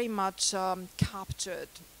has very much captured,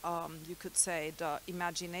 you could say, the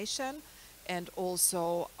imagination and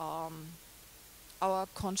also our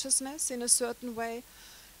consciousness in a certain way.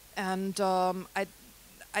 And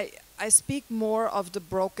I speak more of the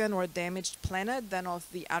broken or damaged planet than of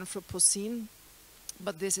the Anthropocene,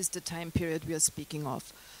 but this is the time period we are speaking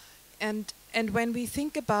of. And when we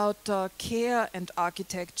think about care and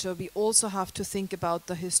architecture, we also have to think about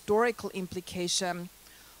the historical implication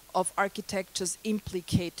of architecture's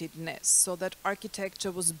implicatedness, so that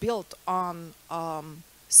architecture was built on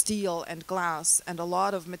steel and glass and a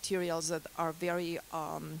lot of materials that are very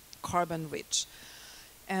carbon rich.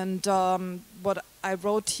 And what I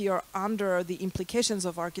wrote here under the implications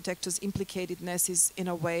of architecture's implicatedness is, in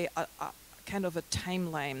a way, a kind of a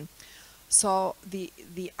timeline. So the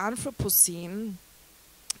Anthropocene,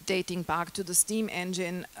 dating back to the steam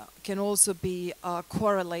engine, can also be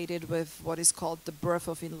correlated with what is called the birth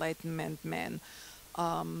of Enlightenment man.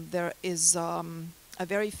 There is a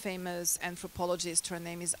very famous anthropologist, her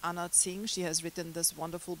name is Anna Tsing. She has written this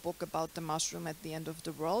wonderful book about the mushroom at the end of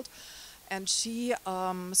the world. And she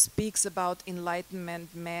speaks about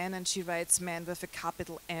Enlightenment man, and she writes man with a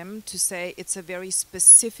capital M to say it's a very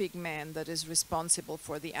specific man that is responsible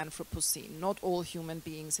for the Anthropocene, not all human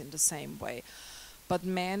beings in the same way. But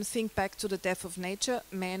man, think back to the death of nature,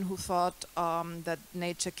 man who thought that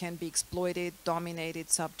nature can be exploited, dominated,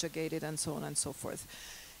 subjugated, and so on and so forth.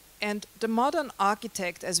 And the modern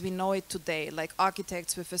architect, as we know it today, like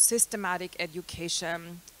architects with a systematic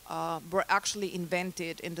education, were actually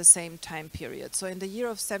invented in the same time period. So in the year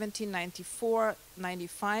of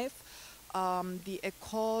 1794-95, the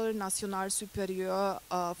École Nationale Supérieure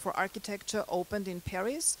for Architecture opened in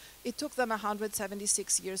Paris. It took them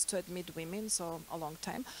 176 years to admit women, so a long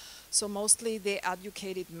time. So mostly they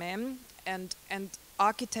educated men, and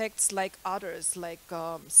architects like others, like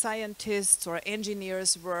scientists or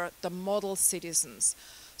engineers, were the model citizens.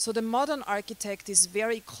 So the modern architect is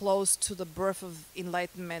very close to the birth of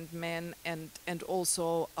Enlightenment man and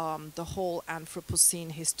also the whole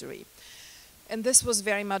Anthropocene history. And this was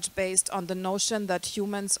very much based on the notion that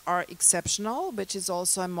humans are exceptional, which is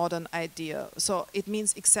also a modern idea. So it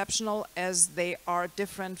means exceptional as they are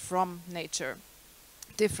different from nature,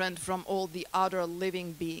 different from all the other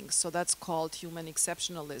living beings. So that's called human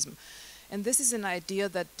exceptionalism. And this is an idea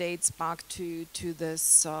that dates back to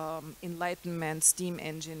this Enlightenment steam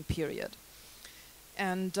engine period.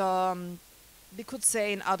 And we could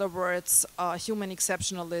say, in other words, human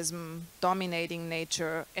exceptionalism, dominating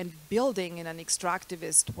nature, and building in an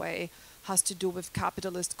extractivist way has to do with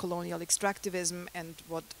capitalist colonial extractivism and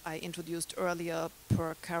what I introduced earlier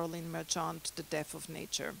per Caroline Merchant, the death of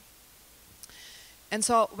nature. And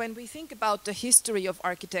so when we think about the history of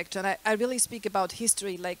architecture, and I really speak about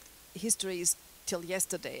history like history is till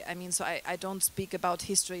yesterday. I mean, so I don't speak about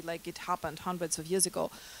history like it happened hundreds of years ago.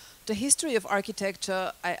 The history of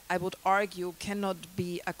architecture, I would argue, cannot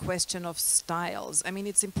be a question of styles. I mean,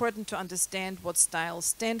 it's important to understand what styles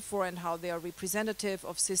stand for and how they are representative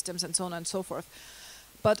of systems and so on and so forth.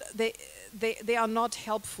 But they are not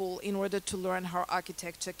helpful in order to learn how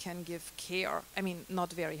architecture can give care. I mean,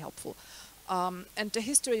 not very helpful. And the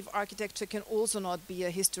history of architecture can also not be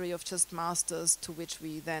a history of just masters to which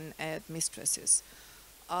we then add mistresses.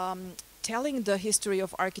 Telling the history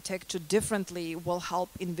of architecture differently will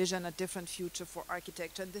help envision a different future for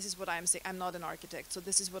architecture. And this is what I'm saying. I'm not an architect, so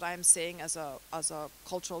this is what I'm saying as a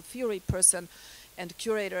cultural theory person and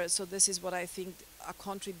curator. So this is what I think a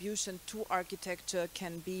contribution to architecture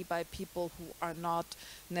can be by people who are not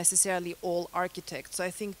necessarily all architects. So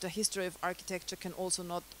I think the history of architecture can also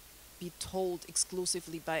not be told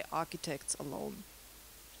exclusively by architects alone.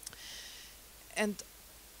 And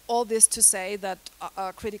all this to say that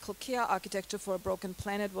critical care, architecture for a broken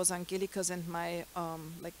planet, was Angelica's and my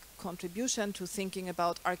contribution to thinking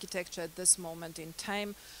about architecture at this moment in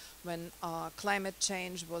time, when climate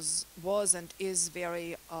change was and is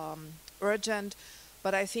very urgent.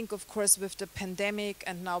 But I think, of course, with the pandemic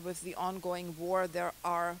and now with the ongoing war, there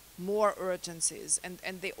are more urgencies,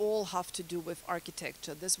 and they all have to do with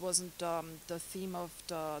architecture. This wasn't the theme of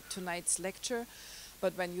tonight's lecture.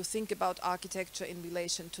 But when you think about architecture in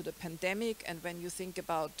relation to the pandemic, and when you think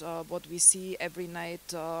about what we see every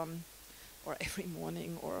night or every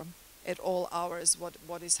morning or at all hours,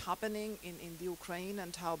 what is happening in the Ukraine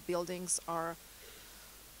and how buildings are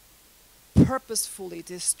purposefully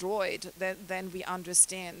destroyed, then we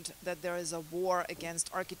understand that there is a war against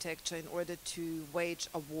architecture in order to wage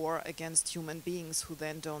a war against human beings who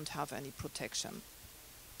then don't have any protection.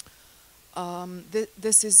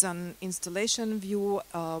 This is an installation view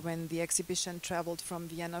when the exhibition traveled from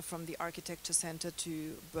Vienna, from the Architecture Center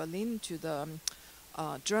to Berlin, to the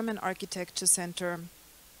German Architecture Center.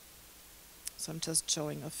 So I'm just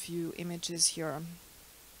showing a few images here.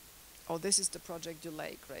 Oh, this is the project you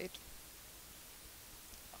like, right?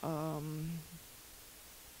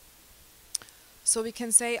 So we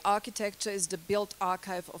can say architecture is the built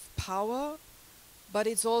archive of power, but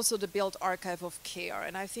it's also the built archive of care.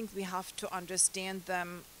 And I think we have to understand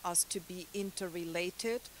them as to be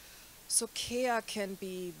interrelated. So care can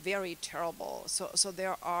be very terrible. So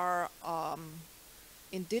there are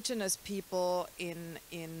indigenous people in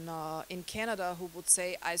Canada who would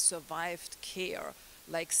say, I survived care,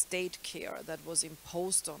 like state care that was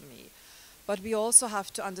imposed on me. But we also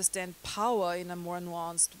have to understand power in a more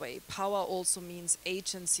nuanced way. Power also means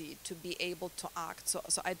agency, to be able to act. So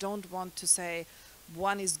I don't want to say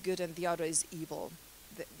one is good and the other is evil.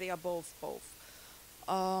 They are both.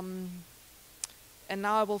 And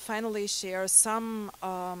now I will finally share some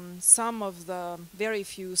of the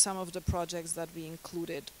projects that we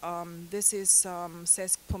included. This is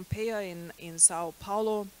Sesc Pompeia in Sao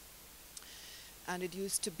Paulo. And it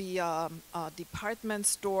used to be a department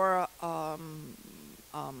store, a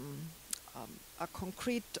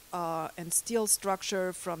concrete and steel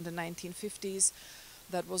structure from the 1950s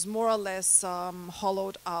that was more or less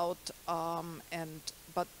hollowed out,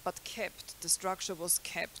 but kept. The structure was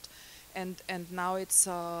kept, and now it's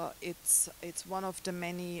one of the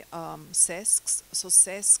many SESCs. So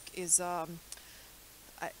SESC is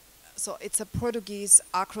so it's a Portuguese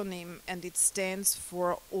acronym, and it stands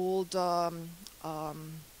for all the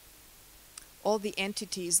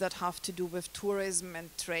entities that have to do with tourism and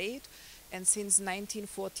trade. And since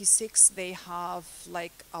 1946, they have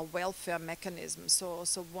like a welfare mechanism. So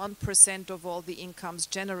 1% of all the incomes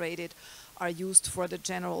generated are used for the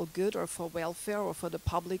general good or for welfare or for the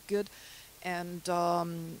public good. And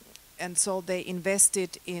so they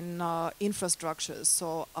invested in infrastructures.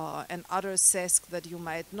 So another SESC that you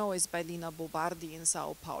might know is by Lina Bobardi in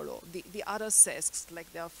Sao Paulo. The other SESCs,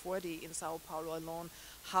 like there are 40 in Sao Paulo alone,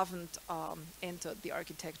 haven't entered the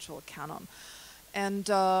architectural canon. And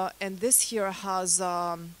this here has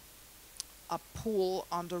a pool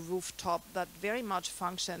on the rooftop that very much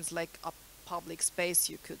functions like a public space,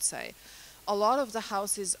 you could say. A lot of the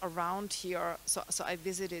houses around here, so I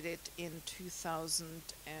visited it in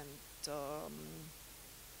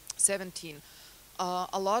 2017.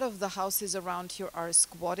 A lot of the houses around here are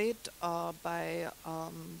squatted by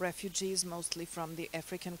refugees, mostly from the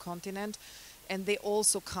African continent. and they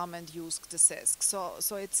also come and use the CESC.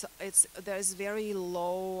 So there's very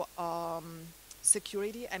low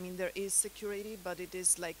security. I mean, there is security, but it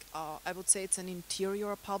is like, I would say it's an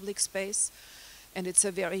interior public space, and it's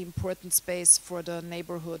a very important space for the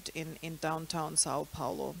neighborhood in downtown Sao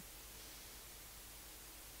Paulo.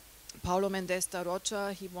 Paulo Mendes da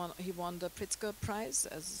Rocha, he won the Pritzker Prize,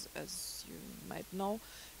 as you might know,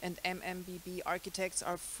 and MMBB architects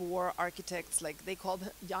are 4 architects, like they call them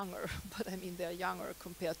younger, but I mean they're younger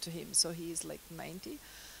compared to him, so he's like 90,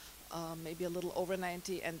 maybe a little over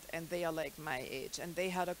 90, and they are like my age, and they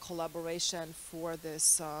had a collaboration for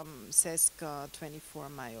this CESC 24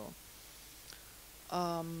 Mayo.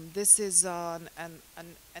 This is an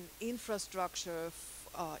infrastructure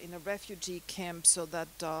in a refugee camp so that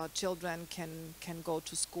children can go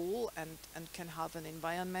to school and can have an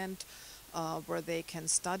environment where they can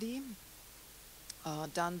study,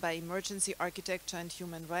 done by Emergency Architecture and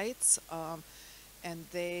Human Rights. And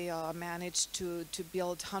they managed to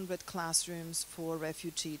build 100 classrooms for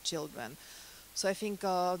refugee children. So I think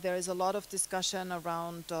there is a lot of discussion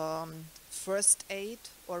around first aid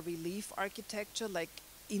or relief architecture, like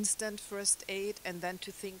instant first aid, and then to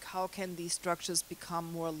think how can these structures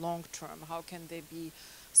become more long-term, how can they be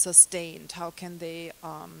sustained, how can they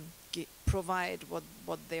provide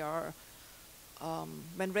what they are.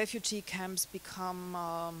 When refugee camps become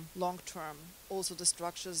long-term, also the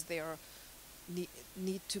structures there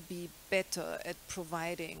need to be better at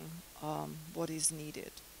providing what is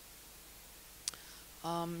needed.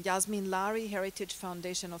 Yasmin Lari, Heritage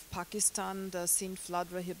Foundation of Pakistan, the Sindh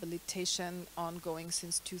flood rehabilitation ongoing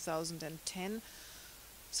since 2010.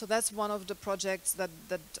 So that's one of the projects that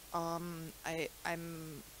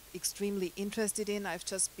I'm extremely interested in. I've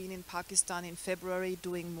just been in Pakistan in February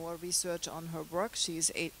doing more research on her work.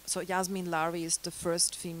 So Yasmin Lari is the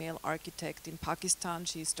first female architect in Pakistan.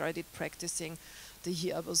 She started practicing the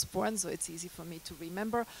year I was born, so it's easy for me to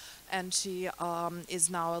remember. And she is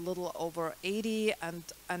now a little over 80,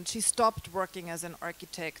 and she stopped working as an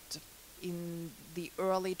architect in the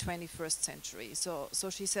early 21st century. So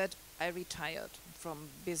she said, I retired from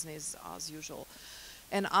business as usual.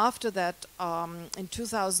 And after that, in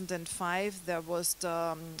 2005, there was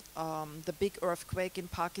the big earthquake in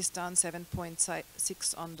Pakistan,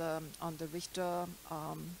 7.6 on the Richter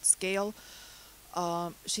scale.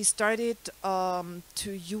 She started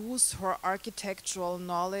to use her architectural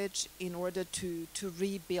knowledge in order to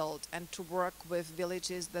rebuild and to work with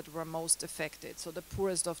villages that were most affected. So the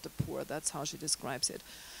poorest of the poor, that's how she describes it.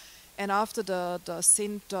 And after the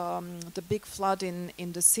Sindh, the big flood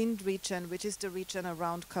in the Sindh region, which is the region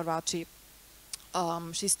around Karachi,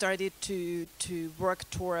 she started to work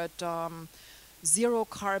toward zero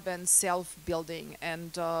carbon self-building,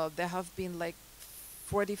 and there have been like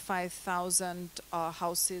 45,000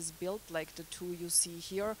 houses built, like the 2 you see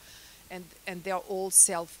here, and they're all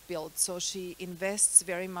self-built. So she invests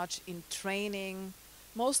very much in training,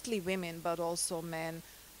 mostly women, but also men,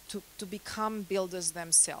 to become builders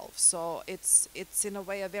themselves. So it's in a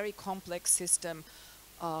way a very complex system,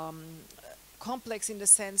 complex in the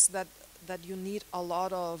sense that you need a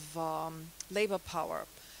lot of labor power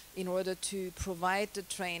in order to provide the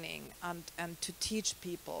training and to teach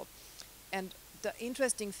people. And the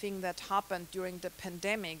interesting thing that happened during the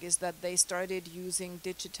pandemic is that they started using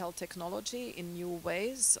digital technology in new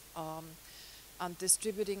ways, and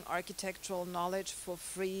distributing architectural knowledge for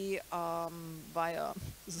free via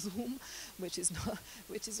Zoom, which is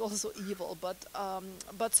also evil.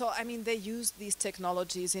 But so I mean, they use these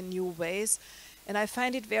technologies in new ways, and I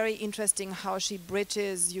find it very interesting how she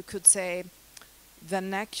bridges, you could say,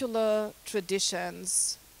 vernacular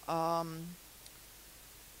traditions,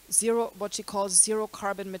 what she calls zero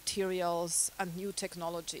carbon materials, and new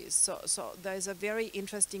technologies. So there is a very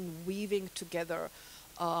interesting weaving together.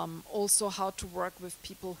 Also how to work with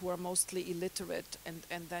people who are mostly illiterate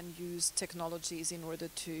and then use technologies in order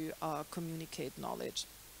to communicate knowledge.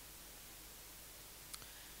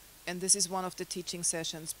 And this is one of the teaching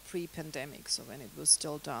sessions pre-pandemic, so when it was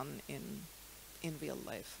still done in real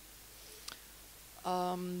life.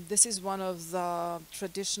 This is one of the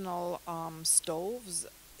traditional stoves.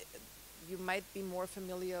 You might be more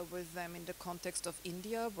familiar with them in the context of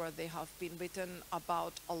India, where they have been written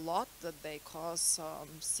about a lot, that they cause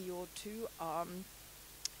CO2.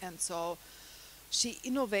 And so she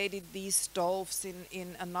innovated these stoves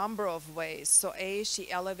in a number of ways. So she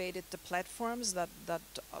elevated the platforms, that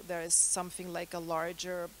there is something like a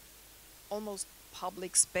larger, almost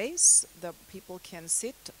public space that people can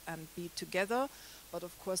sit and be together. But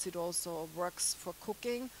of course it also works for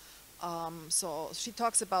cooking. So she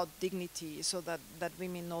talks about dignity, so that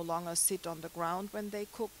women no longer sit on the ground when they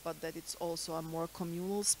cook, but that it's also a more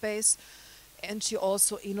communal space. And she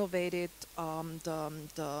also innovated and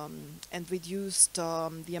reduced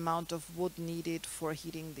the amount of wood needed for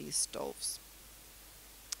heating these stoves.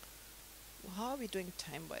 How are we doing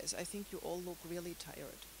time-wise? I think you all look really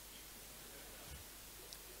tired.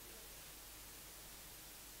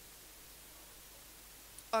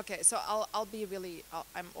 Okay, so I'll be really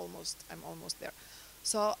I'm almost there.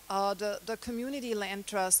 So the community land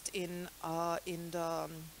trust in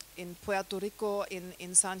Puerto Rico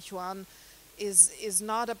in San Juan is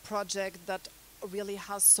not a project that really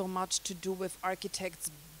has so much to do with architects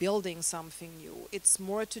building something new. It's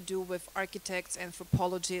more to do with architects,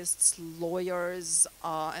 anthropologists, lawyers,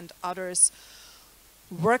 and others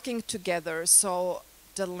working together. So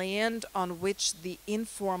the land on which the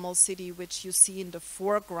informal city, which you see in the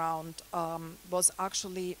foreground, was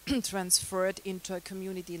actually transferred into a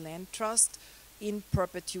community land trust in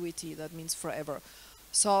perpetuity. That means forever.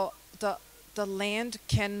 So the land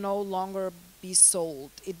can no longer be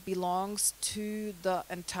sold. It belongs to the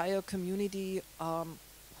entire community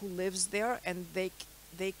who lives there, and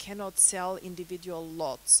they cannot sell individual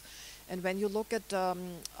lots. And when you look at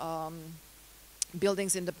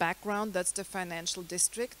buildings in the background, that's the financial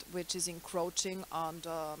district, which is encroaching on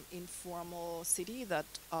the informal city that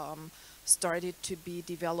started to be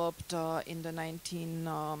developed in the late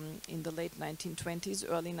 1920s,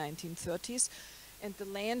 early 1930s. And the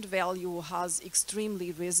land value has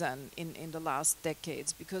extremely risen in the last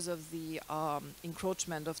decades because of the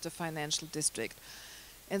encroachment of the financial district.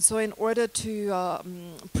 And so in order to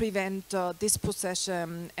prevent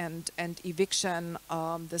dispossession and eviction,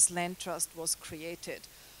 this land trust was created.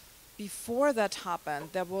 Before that happened,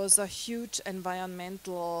 there was a huge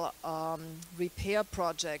environmental repair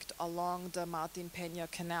project along the Martin Peña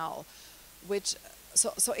Canal, which,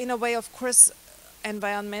 so in a way, of course,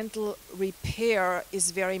 environmental repair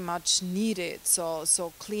is very much needed.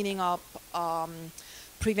 So cleaning up,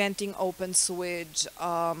 preventing open sewage,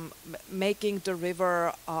 making the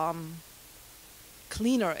river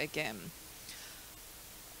cleaner again.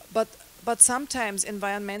 But sometimes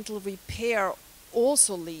environmental repair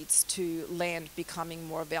also leads to land becoming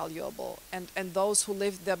more valuable, and those who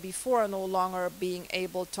lived there before are no longer being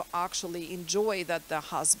able to actually enjoy that there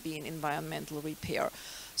has been environmental repair.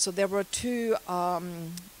 So there were two,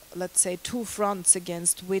 let's say, two fronts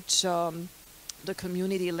against which the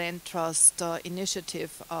Community Land Trust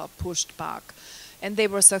initiative pushed back. And they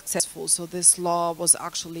were successful, so this law was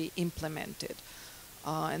actually implemented.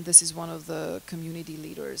 And this is one of the community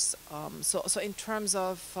leaders. So in terms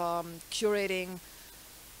of curating,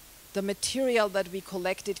 the material that we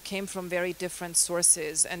collected came from very different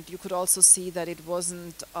sources, and you could also see that it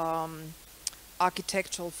wasn't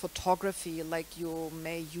architectural photography like you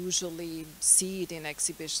may usually see it in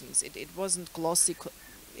exhibitions. It wasn't glossy.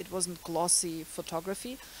 It wasn't glossy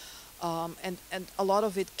photography, and a lot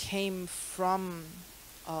of it came from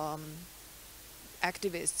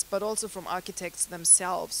activists, but also from architects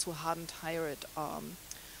themselves who hadn't hired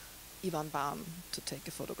Ivan Bahn to take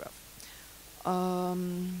a photograph.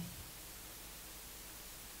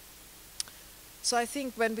 So I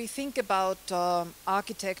think when we think about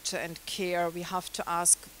architecture and care, we have to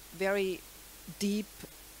ask very deep,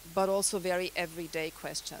 but also very everyday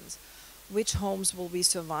questions. Which homes will we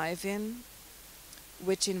survive in?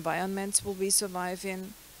 Which environments will we survive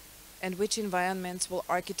in? And which environments will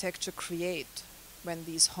architecture create when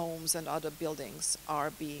these homes and other buildings are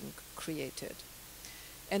being created?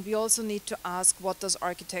 And we also need to ask, what does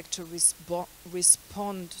architecture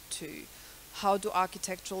respond to? How do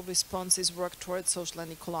architectural responses work towards social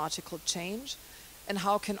and ecological change? And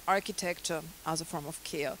how can architecture, as a form of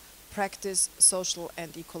care, practice social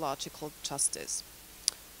and ecological justice?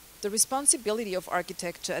 The responsibility of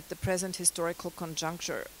architecture at the present historical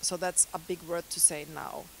conjuncture, so that's a big word to say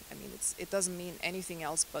now. I mean, it doesn't mean anything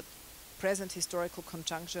else, but present historical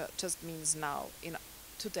conjuncture just means now,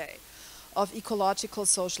 today, of ecological,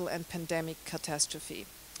 social, and pandemic catastrophe.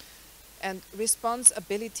 And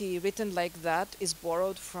responsibility, written like that, is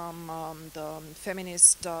borrowed from the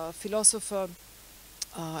feminist philosopher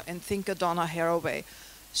and thinker Donna Haraway.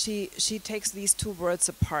 She takes these two words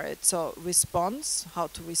apart. So response, how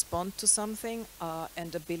to respond to something,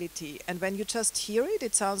 and ability. And when you just hear it,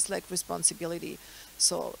 it sounds like responsibility.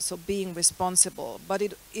 So being responsible. But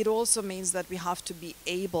it also means that we have to be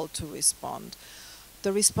able to respond.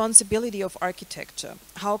 The responsibility of architecture.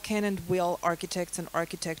 How can and will architects and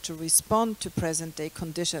architecture respond to present-day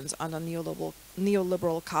conditions under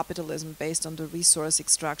neoliberal capitalism based on the resource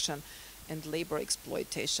extraction and labor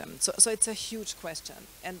exploitation. So it's a huge question,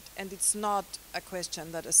 and it's not a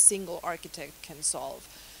question that a single architect can solve.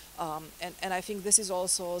 And I think this is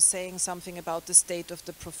also saying something about the state of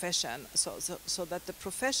the profession, so that the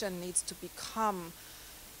profession needs to become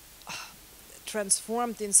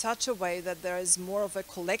transformed in such a way that there is more of a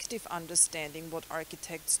collective understanding what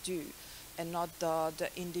architects do, and not the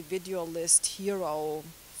individualist hero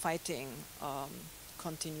fighting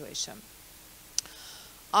continuation.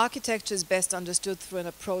 Architecture is best understood through an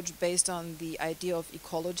approach based on the idea of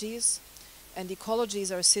ecologies, and ecologies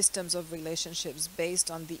are systems of relationships based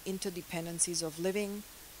on the interdependencies of living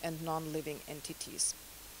and non-living entities.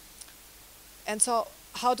 And so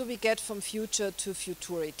how do we get from future to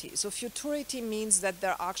futurity? So futurity means that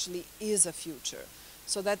there actually is a future,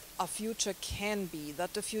 so that a future can be,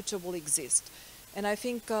 that the future will exist. And I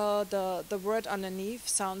think the word underneath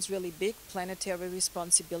sounds really big, planetary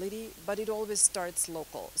responsibility, but it always starts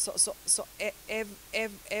local. So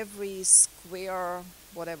every square,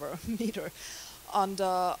 whatever, meter on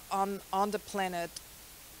the planet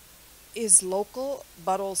is local,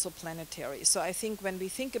 but also planetary. So I think when we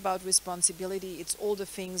think about responsibility, it's all the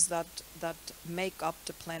things that make up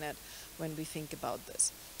the planet when we think about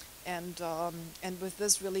this. And with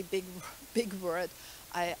this really big word,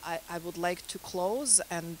 I would like to close,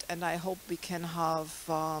 and I hope we can have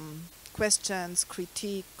questions,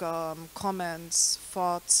 critique, comments,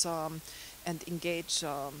 thoughts, and engage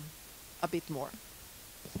a bit more.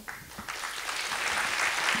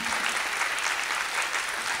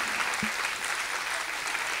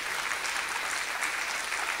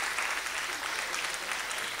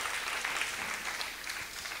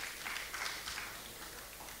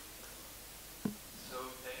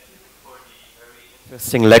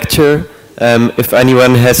 Interesting lecture. If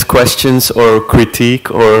anyone has questions or critique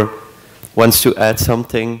or wants to add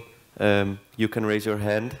something, you can raise your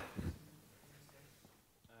hand.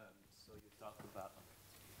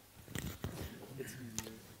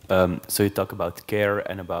 So you talk about care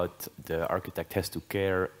and about the architect has to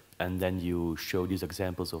care, and then you show these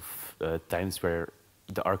examples of times where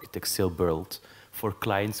the architect still built for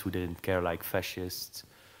clients who didn't care, like fascists.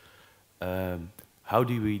 How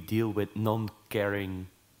do we deal with non-caring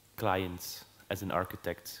clients as an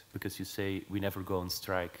architect? Because you say we never go on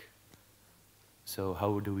strike. So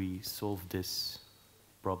how do we solve this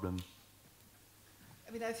problem?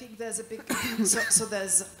 I mean, I think there's a big, so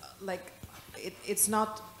there's like, it's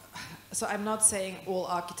not, so I'm not saying all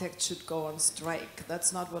architects should go on strike.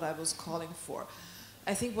 That's not what I was calling for.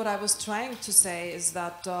 I think what I was trying to say is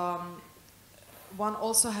that one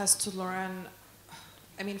also has to learn,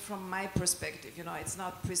 I mean, from my perspective, you know, it's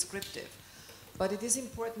not prescriptive, but it is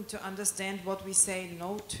important to understand what we say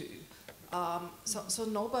no to. So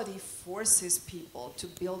nobody forces people to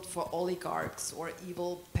build for oligarchs or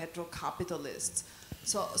evil petrocapitalists.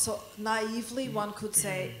 So naively one could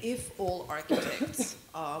say, if all architects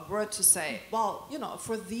were to say, well, you know,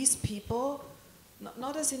 for these people,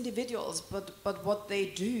 not as individuals, but what they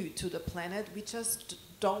do to the planet, we just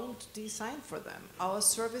don't design for them. Our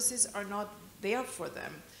services are not there for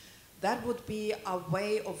them. That would be a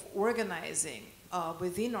way of organizing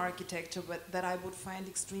within architecture that I would find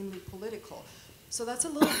extremely political. So that's a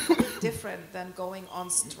little bit different than going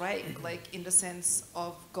on strike, like in the sense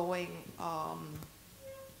of going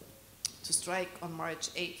to strike on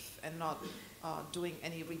March 8th and not doing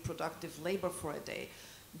any reproductive labor for a day.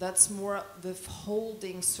 That's more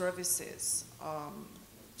withholding services.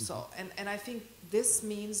 So, and I think this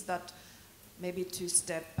means that maybe to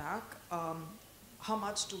step back, how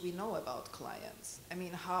much do we know about clients? I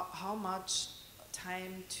mean, how much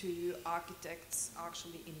time do architects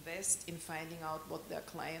actually invest in finding out what their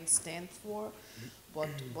clients stand for,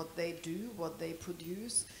 what they do, what they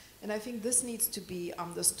produce? And I think this needs to be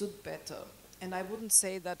understood better. And I wouldn't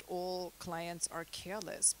say that all clients are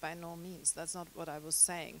careless, by no means. That's not what I was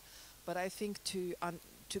saying. But I think to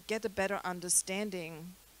get a better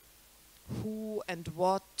understanding who and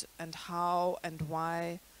what and how and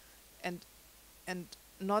why, and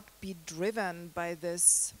not be driven by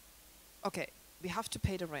this, okay, we have to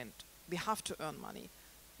pay the rent, we have to earn money.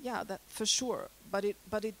 Yeah, that for sure, but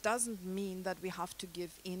it doesn't mean that we have to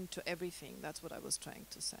give in to everything. That's what I was trying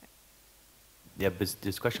to say. Yeah, but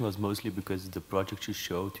this question was mostly because the project you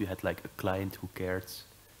showed, you had like a client who cared.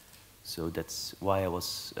 So that's why I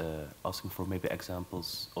was asking for maybe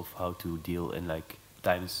examples of how to deal in like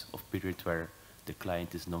times of period where the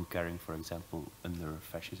client is non-caring, for example, under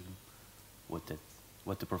fascism,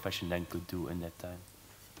 what the profession then could do in that time.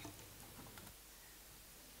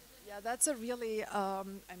 Yeah, that's a really, I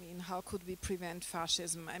mean, how could we prevent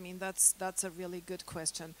fascism? I mean, that's a really good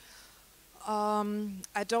question.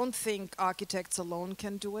 I don't think architects alone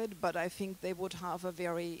can do it, but I think they would have a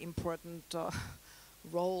very important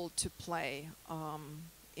role to play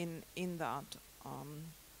in that.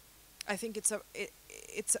 I think it's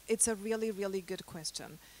a really good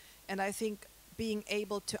question, and I think being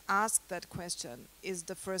able to ask that question is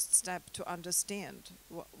the first step to understand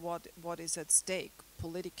what is at stake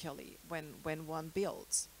politically when one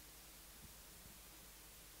builds.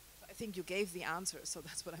 I think you gave the answer, so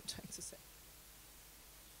that's what I'm trying to say.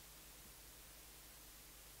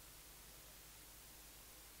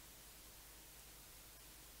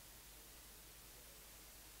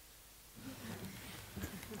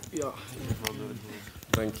 Ja,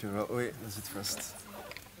 dankjewel. Oei, dat zit vast.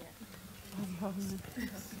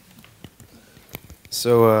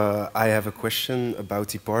 So I have a question about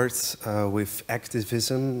the part with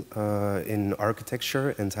activism in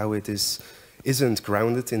architecture and how it isn't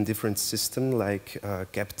grounded in different systems like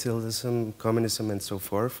capitalism, communism, and so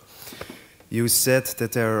forth. You said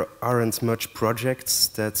that there aren't much projects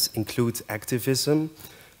that include activism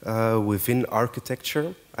within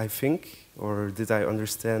architecture, I think. Or did I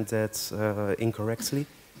understand that incorrectly?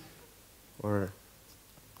 Or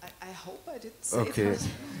I hope I did say okay.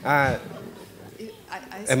 that.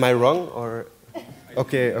 Am I wrong? Or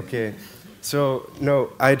okay. So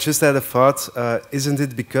no, I just had a thought. Isn't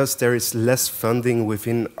it because there is less funding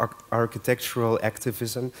within architectural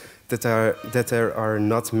activism that there are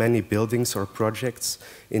not many buildings or projects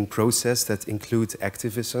in process that include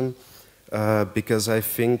activism? Because I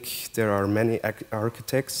think there are many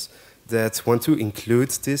architects that want to include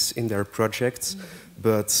this in their projects,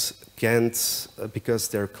 but can't because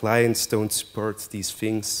their clients don't support these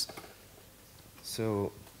things.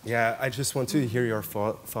 So yeah, I just want to hear your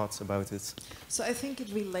thoughts about it. So I think it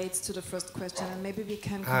relates to the first question, and maybe we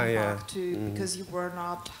can come back to, because you were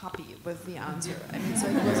not happy with the answer. I mean, so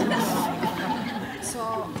it wasn't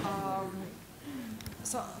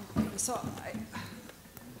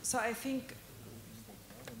so I think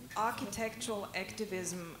architectural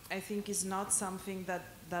activism, I think, is not something that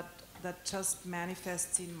just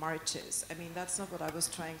manifests in marches. I mean, that's not what I was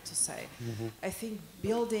trying to say. I think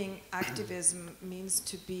building activism means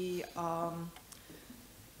to be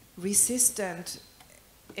resistant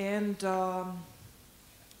and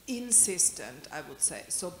insistent, I would say.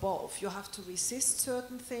 So both. You have to resist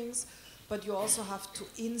certain things, but you also have to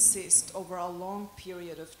insist over a long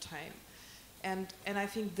period of time. And I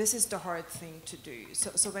think this is the hard thing to do.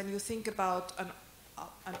 So when you think about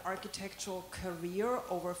an architectural career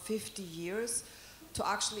over 50 years, to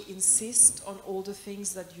actually insist on all the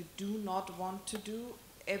things that you do not want to do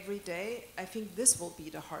every day, I think this will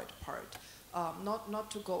be the hard part.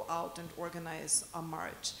 Not to go out and organize a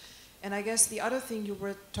march. And I guess the other thing you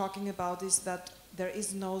were talking about is that there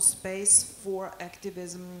is no space for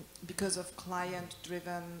activism because of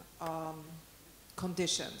client-driven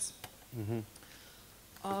conditions.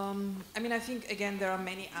 I mean, I think, again, there are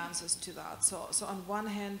many answers to that. So on one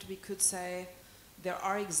hand, we could say there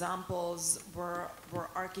are examples where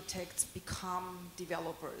architects become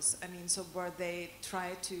developers. I mean, so where they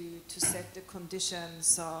try to set the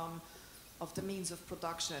conditions of the means of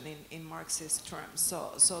production in Marxist terms,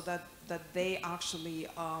 so that they actually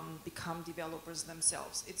become developers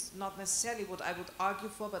themselves. It's not necessarily what I would argue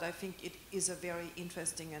for, but I think it is a very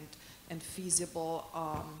interesting and feasible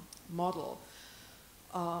model.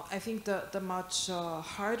 I think the much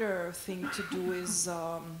harder thing to do is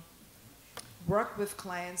work with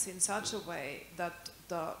clients in such a way that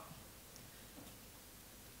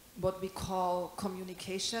what we call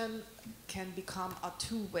communication can become a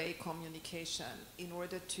two-way communication in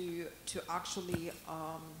order to actually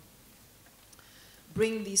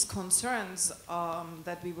bring these concerns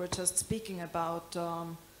that we were just speaking about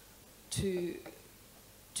to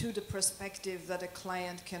the perspective that a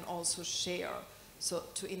client can also share. So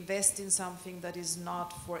to invest in something that is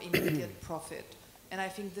not for immediate profit. And I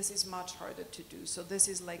think this is much harder to do. So this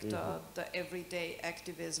is like the everyday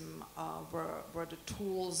activism where the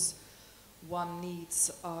tools one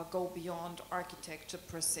needs go beyond architecture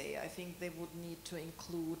per se. I think they would need to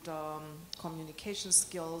include communication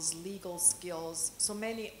skills, legal skills, so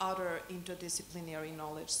many other interdisciplinary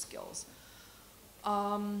knowledge skills.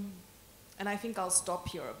 And I think I'll stop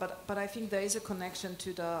here, but I think there is a connection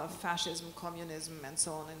to the fascism, communism, and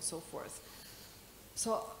so on and so forth.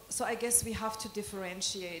 So I guess we have to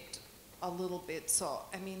differentiate a little bit. So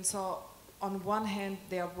I mean, so on one hand,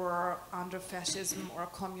 there were under fascism or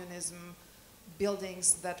communism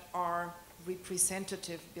buildings that are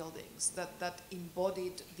representative buildings that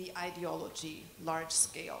embodied the ideology large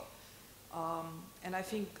scale, and I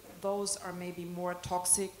think those are maybe more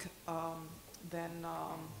toxic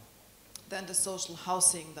than the social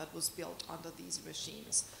housing that was built under these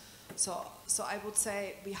regimes. So I would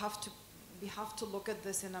say we have to look at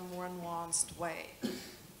this in a more nuanced way.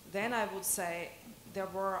 Then I would say there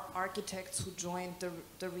were architects who joined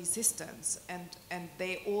the resistance, and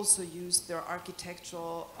they also used their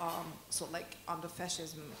architectural, so like under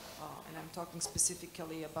fascism, and I'm talking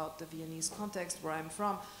specifically about the Viennese context where I'm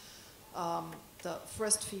from. The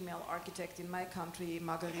first female architect in my country,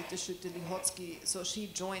 Margarete Schütte-Lihotzky, so she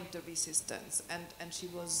joined the resistance, and she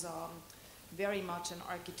was very much an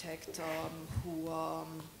architect who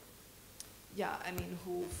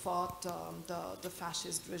who fought the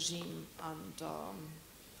fascist regime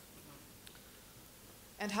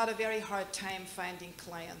and had a very hard time finding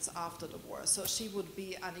clients after the war. So she would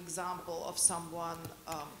be an example of someone,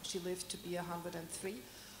 she lived to be 103.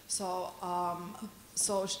 So,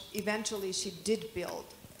 eventually she did build,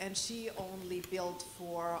 and she only built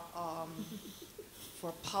for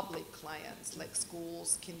public clients, like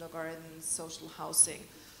schools, kindergartens, social housing.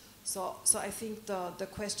 So I think the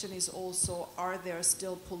question is also, are there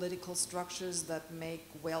still political structures that make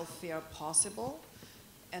welfare possible?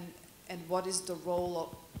 And what is the role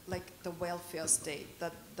of, like, the welfare state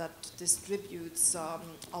that distributes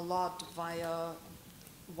a lot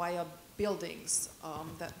via buildings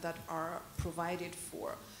that are provided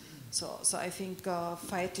for? So I think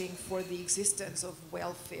fighting for the existence of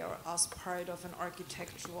welfare as part of an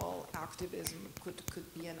architectural activism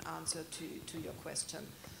could be an answer to your question.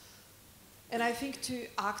 And I think to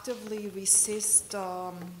actively resist,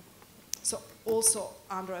 so also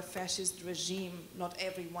under a fascist regime, not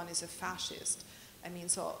everyone is a fascist. I mean,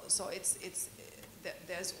 so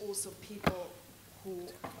there's also people who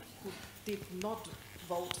did not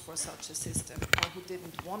vote for such a system, or who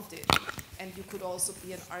didn't want it. And you could also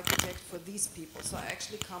be an architect for these people. So I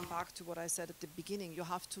actually come back to what I said at the beginning. You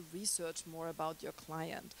have to research more about your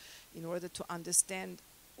client in order to understand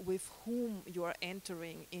with whom you are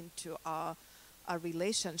entering into a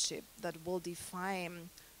relationship that will define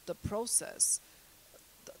the process,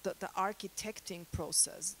 the architecting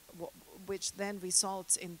process, which then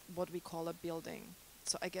results in what we call a building.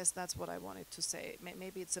 So I guess that's what I wanted to say.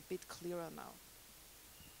 Maybe it's a bit clearer now.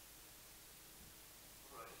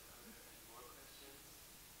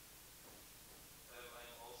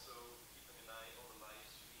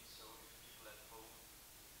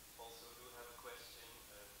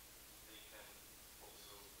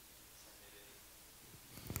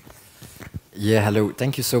 Yeah, hello.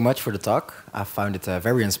 Thank you so much for the talk. I found it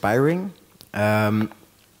very inspiring. The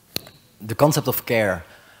concept of care,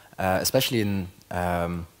 especially in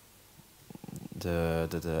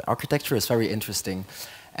the architecture, is very interesting.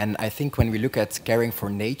 And I think when we look at caring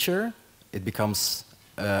for nature, it becomes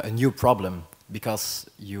a new problem, because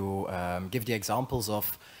you give the examples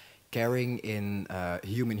of caring in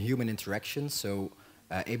human-human interactions, so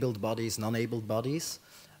abled bodies, non-abled bodies.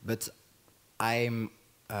 But I'm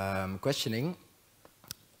questioning,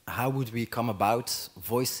 how would we come about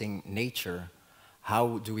voicing nature?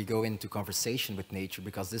 How do we go into conversation with nature?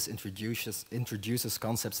 Because this introduces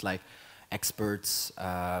concepts like experts,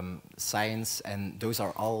 science, and those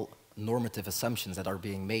are all normative assumptions that are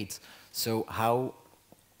being made. So how,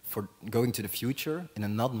 for going to the future, in a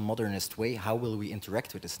non-modernist way, how will we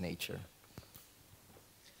interact with this nature?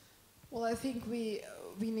 Well, I think we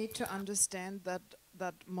need to understand that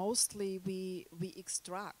mostly we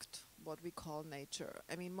extract what we call nature.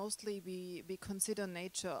 I mean, mostly we consider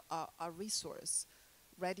nature a resource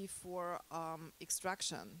ready for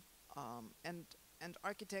extraction, and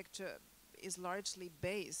architecture is largely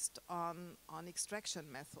based on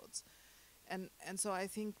extraction methods. And so I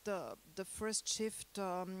think the first shift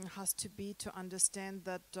has to be to understand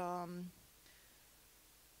that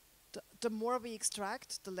the more we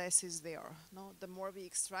extract, the less is there. No, the more we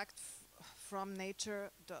extract from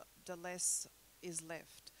nature, the less is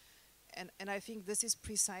left. And I think this is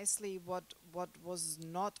precisely what was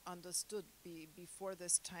not understood before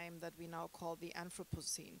this time that we now call the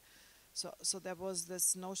Anthropocene. So there was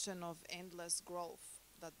this notion of endless growth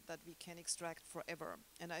that we can extract forever.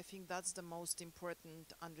 And I think that's the most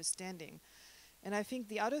important understanding. And I think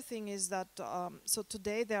the other thing is that, so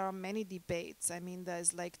today there are many debates. I mean,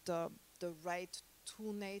 there's like the right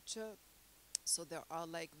to nature. So there are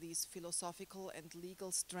like these philosophical and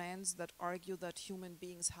legal strands that argue that human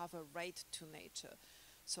beings have a right to nature.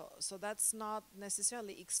 So that's not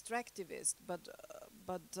necessarily extractivist, but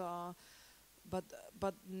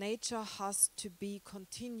nature has to be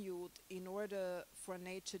continued in order for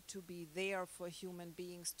nature to be there for human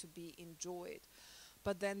beings to be enjoyed.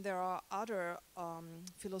 But then there are other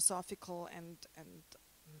philosophical and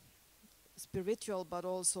spiritual, but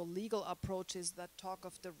also legal approaches that talk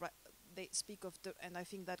of they speak of the, and I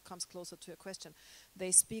think that comes closer to your question,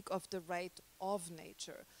 they speak of the right of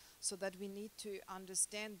nature, so that we need to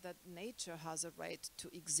understand that nature has a right to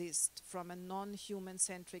exist from a non-human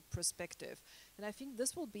centric perspective. And I think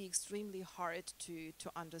this will be extremely hard to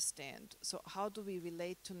understand. So how do we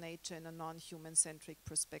relate to nature in a non-human centric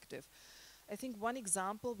perspective? I think one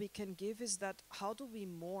example we can give is that how do we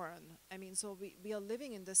mourn? I mean, so we are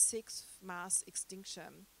living in the 6th mass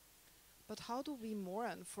extinction, but how do we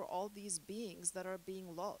mourn for all these beings that are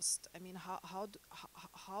being lost? I mean,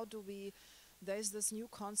 how do we, there's this new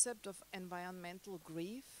concept of environmental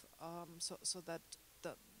grief, so that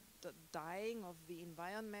the dying of the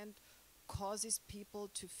environment causes people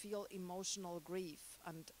to feel emotional grief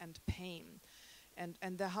and pain.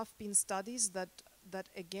 And there have been studies that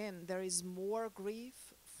again, there is more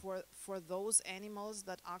grief for those animals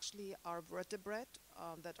that actually are vertebrate,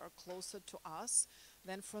 that are closer to us,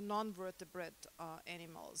 than for non-vertebrate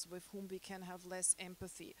animals with whom we can have less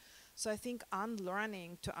empathy. So I think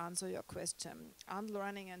unlearning, to answer your question,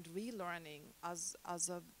 unlearning and relearning as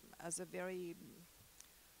a very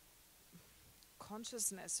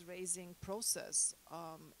consciousness-raising process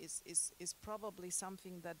is probably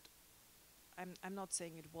something that I'm not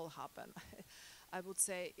saying it will happen. I would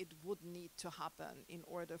say it would need to happen in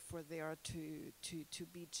order for there to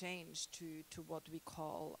be change to what we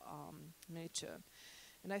call nature.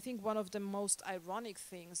 And I think one of the most ironic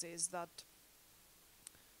things is that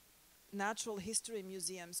natural history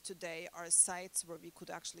museums today are sites where we could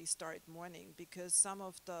actually start mourning, because some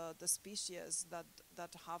of the species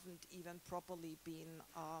that haven't even properly been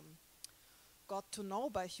got to know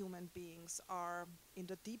by human beings are in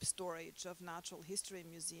the deep storage of natural history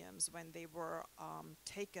museums when they were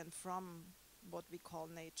taken from what we call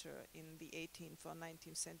nature in the 18th or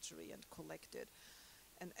 19th century and collected.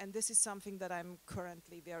 And this is something that I'm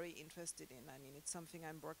currently very interested in. I mean, it's something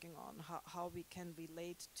I'm working on, how we can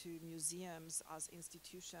relate to museums as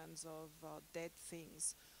institutions of dead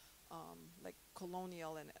things, like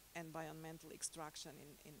colonial and environmental extraction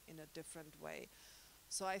in a different way.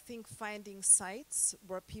 So I think finding sites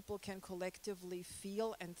where people can collectively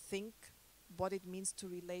feel and think what it means to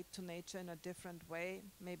relate to nature in a different way,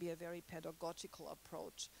 maybe a very pedagogical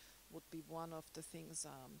approach, would be one of the things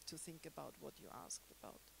to think about what you asked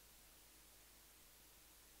about.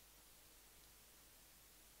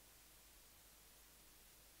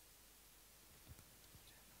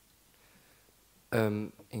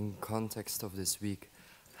 In context of this week,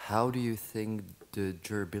 how do you think the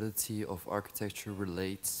durability of architecture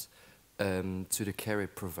relates to the care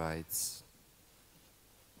it provides?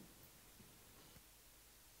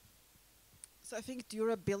 So I think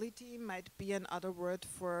durability might be another word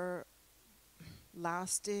for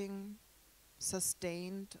lasting,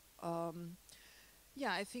 sustained.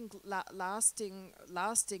 Yeah, I think lasting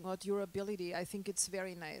or durability, I think it's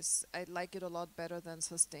very nice. I like it a lot better than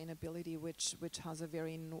sustainability, which has a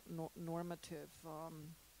very normative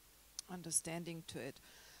understanding to it.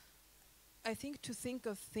 I think to think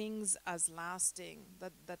of things as lasting,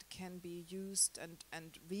 that can be used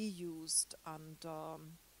and reused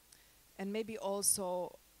and maybe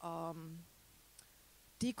also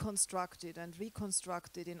deconstructed and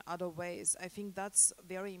reconstructed in other ways. I think that's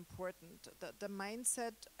very important. The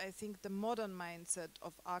mindset, I think the modern mindset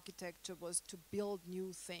of architecture was to build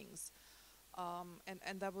new things.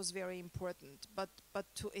 And that was very important. But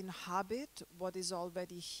to inhabit what is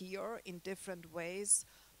already here in different ways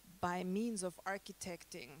by means of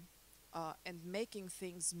architecting and making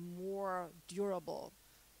things more durable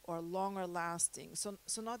or longer lasting. So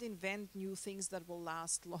not invent new things that will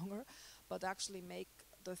last longer, but actually make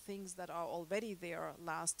the things that are already there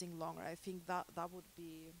lasting longer. I think that would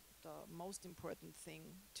be the most important thing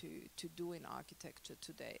to do in architecture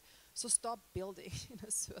today. So stop building in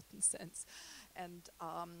a certain sense. And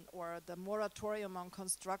or the moratorium on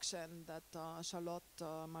construction that Charlotte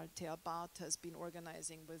Malter-Barth has been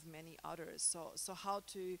organizing with many others. So how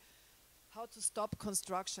to stop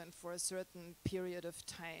construction for a certain period of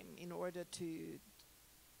time in order to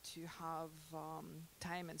have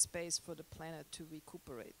time and space for the planet to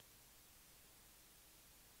recuperate.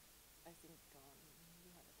 I think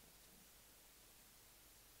you had a question.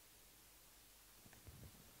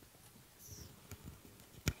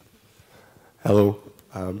 Hello.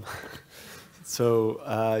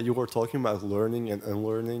 So you were talking about learning and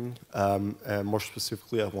unlearning. And more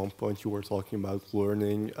specifically, at one point, you were talking about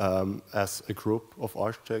learning as a group of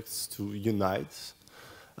architects to unite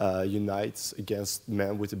against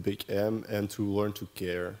man with a big M and to learn to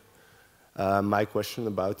care. My question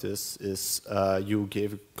about this is, you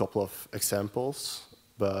gave a couple of examples,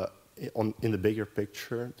 but in the bigger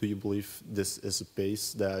picture, do you believe this is a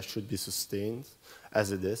pace that should be sustained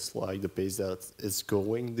as it is, like the pace that is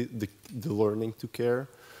going, the learning to care,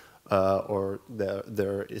 or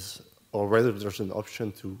there is, or whether there's an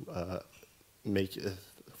option to make it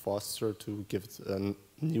faster, to give it a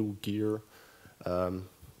new gear?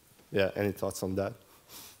 Yeah, any thoughts on that?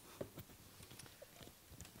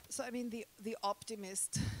 So I mean, the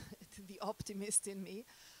optimist, the optimist in me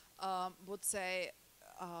would say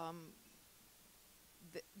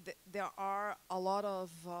there are a lot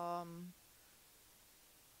of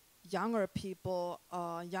younger people,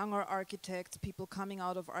 younger architects, people coming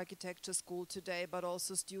out of architecture school today, but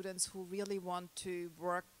also students who really want to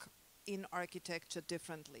work in architecture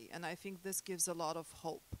differently. And I think this gives a lot of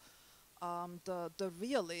hope. The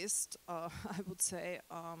realist, I would say,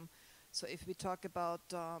 so if we talk about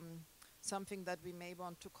something that we may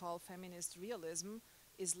want to call feminist realism,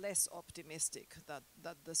 is less optimistic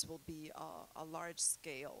that this will be a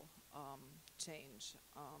large-scale change.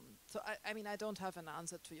 So I mean, I don't have an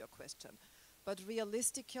answer to your question, but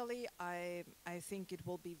realistically, I think it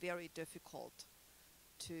will be very difficult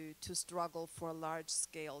to struggle for a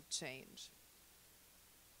large-scale change.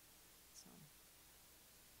 So.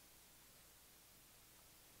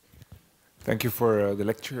 Thank you for the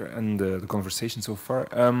lecture and the conversation so far.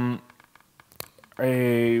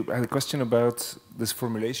 I had a question about this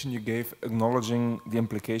formulation you gave, acknowledging the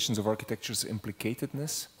implications of architecture's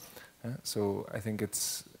implicatedness. So I think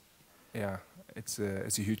it's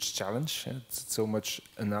a huge challenge. It's so much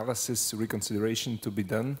analysis, reconsideration to be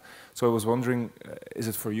done. So I was wondering, is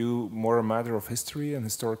it for you more a matter of history and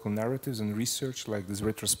historical narratives and research, like this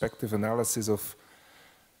retrospective analysis of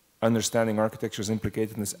understanding architecture's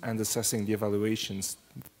implicatedness and assessing the evaluations,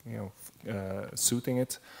 suiting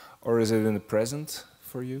it? Or is it in the present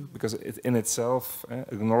for you? Because it in itself,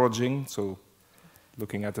 acknowledging, so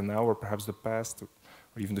looking at the now or perhaps the past or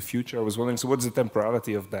even the future, I was wondering, so what's the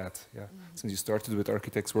temporality of that? Yeah, since you started with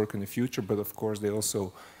architects' work in the future, but of course they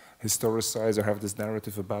also historicize or have this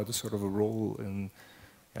narrative about a sort of a role in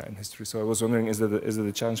history. So I was wondering, is it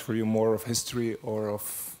a challenge for you more of history or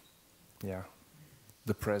of,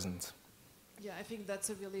 the present? Yeah, I think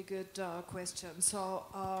that's a really good question. So.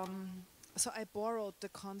 So I borrowed the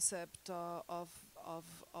concept of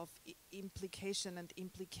implication and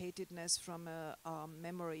implicatedness from a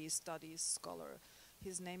memory studies scholar.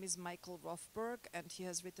 His name is Michael Rothberg, and he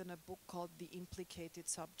has written a book called The Implicated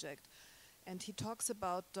Subject. And he talks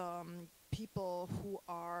about people who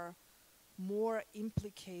are more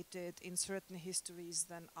implicated in certain histories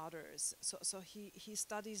than others. So he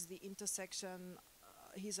studies the intersection.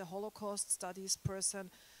 He's a Holocaust studies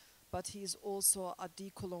person, but he's also a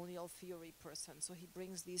decolonial theory person. So he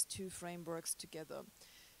brings these two frameworks together.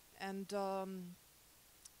 And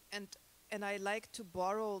I like to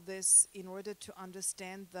borrow this in order to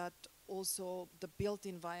understand that also the built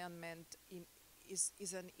environment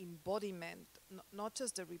is an embodiment, not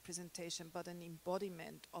just a representation, but an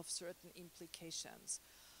embodiment of certain implications.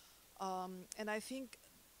 And I think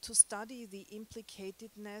to study the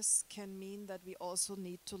implicatedness can mean that we also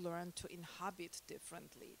need to learn to inhabit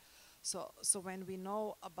differently. So when we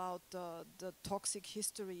know about the toxic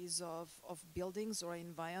histories of buildings or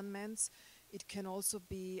environments, it can also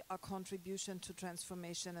be a contribution to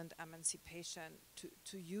transformation and emancipation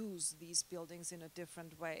to use these buildings in a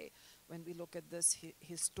different way when we look at this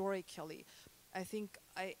historically. I think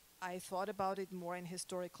I thought about it more in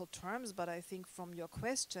historical terms, but I think from your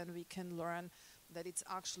question we can learn that it's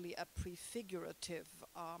actually a prefigurative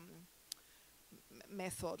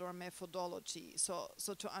method or methodology. So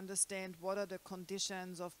to understand what are the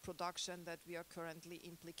conditions of production that we are currently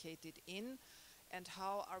implicated in, and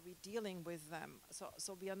how are we dealing with them.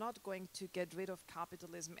 So we are not going to get rid of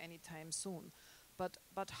capitalism anytime soon, but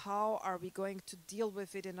how are we going to deal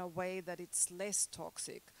with it in a way that it's less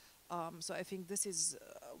toxic? So I think this is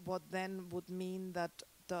what then would mean that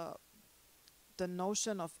the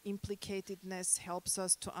notion of implicatedness helps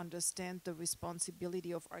us to understand the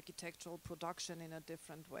responsibility of architectural production in a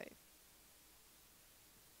different way.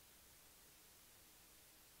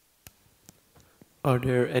 Are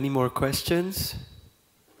there any more questions?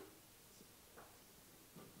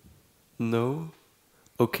 No?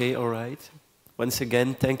 Okay, all right. Once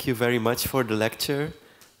again, thank you very much for the lecture.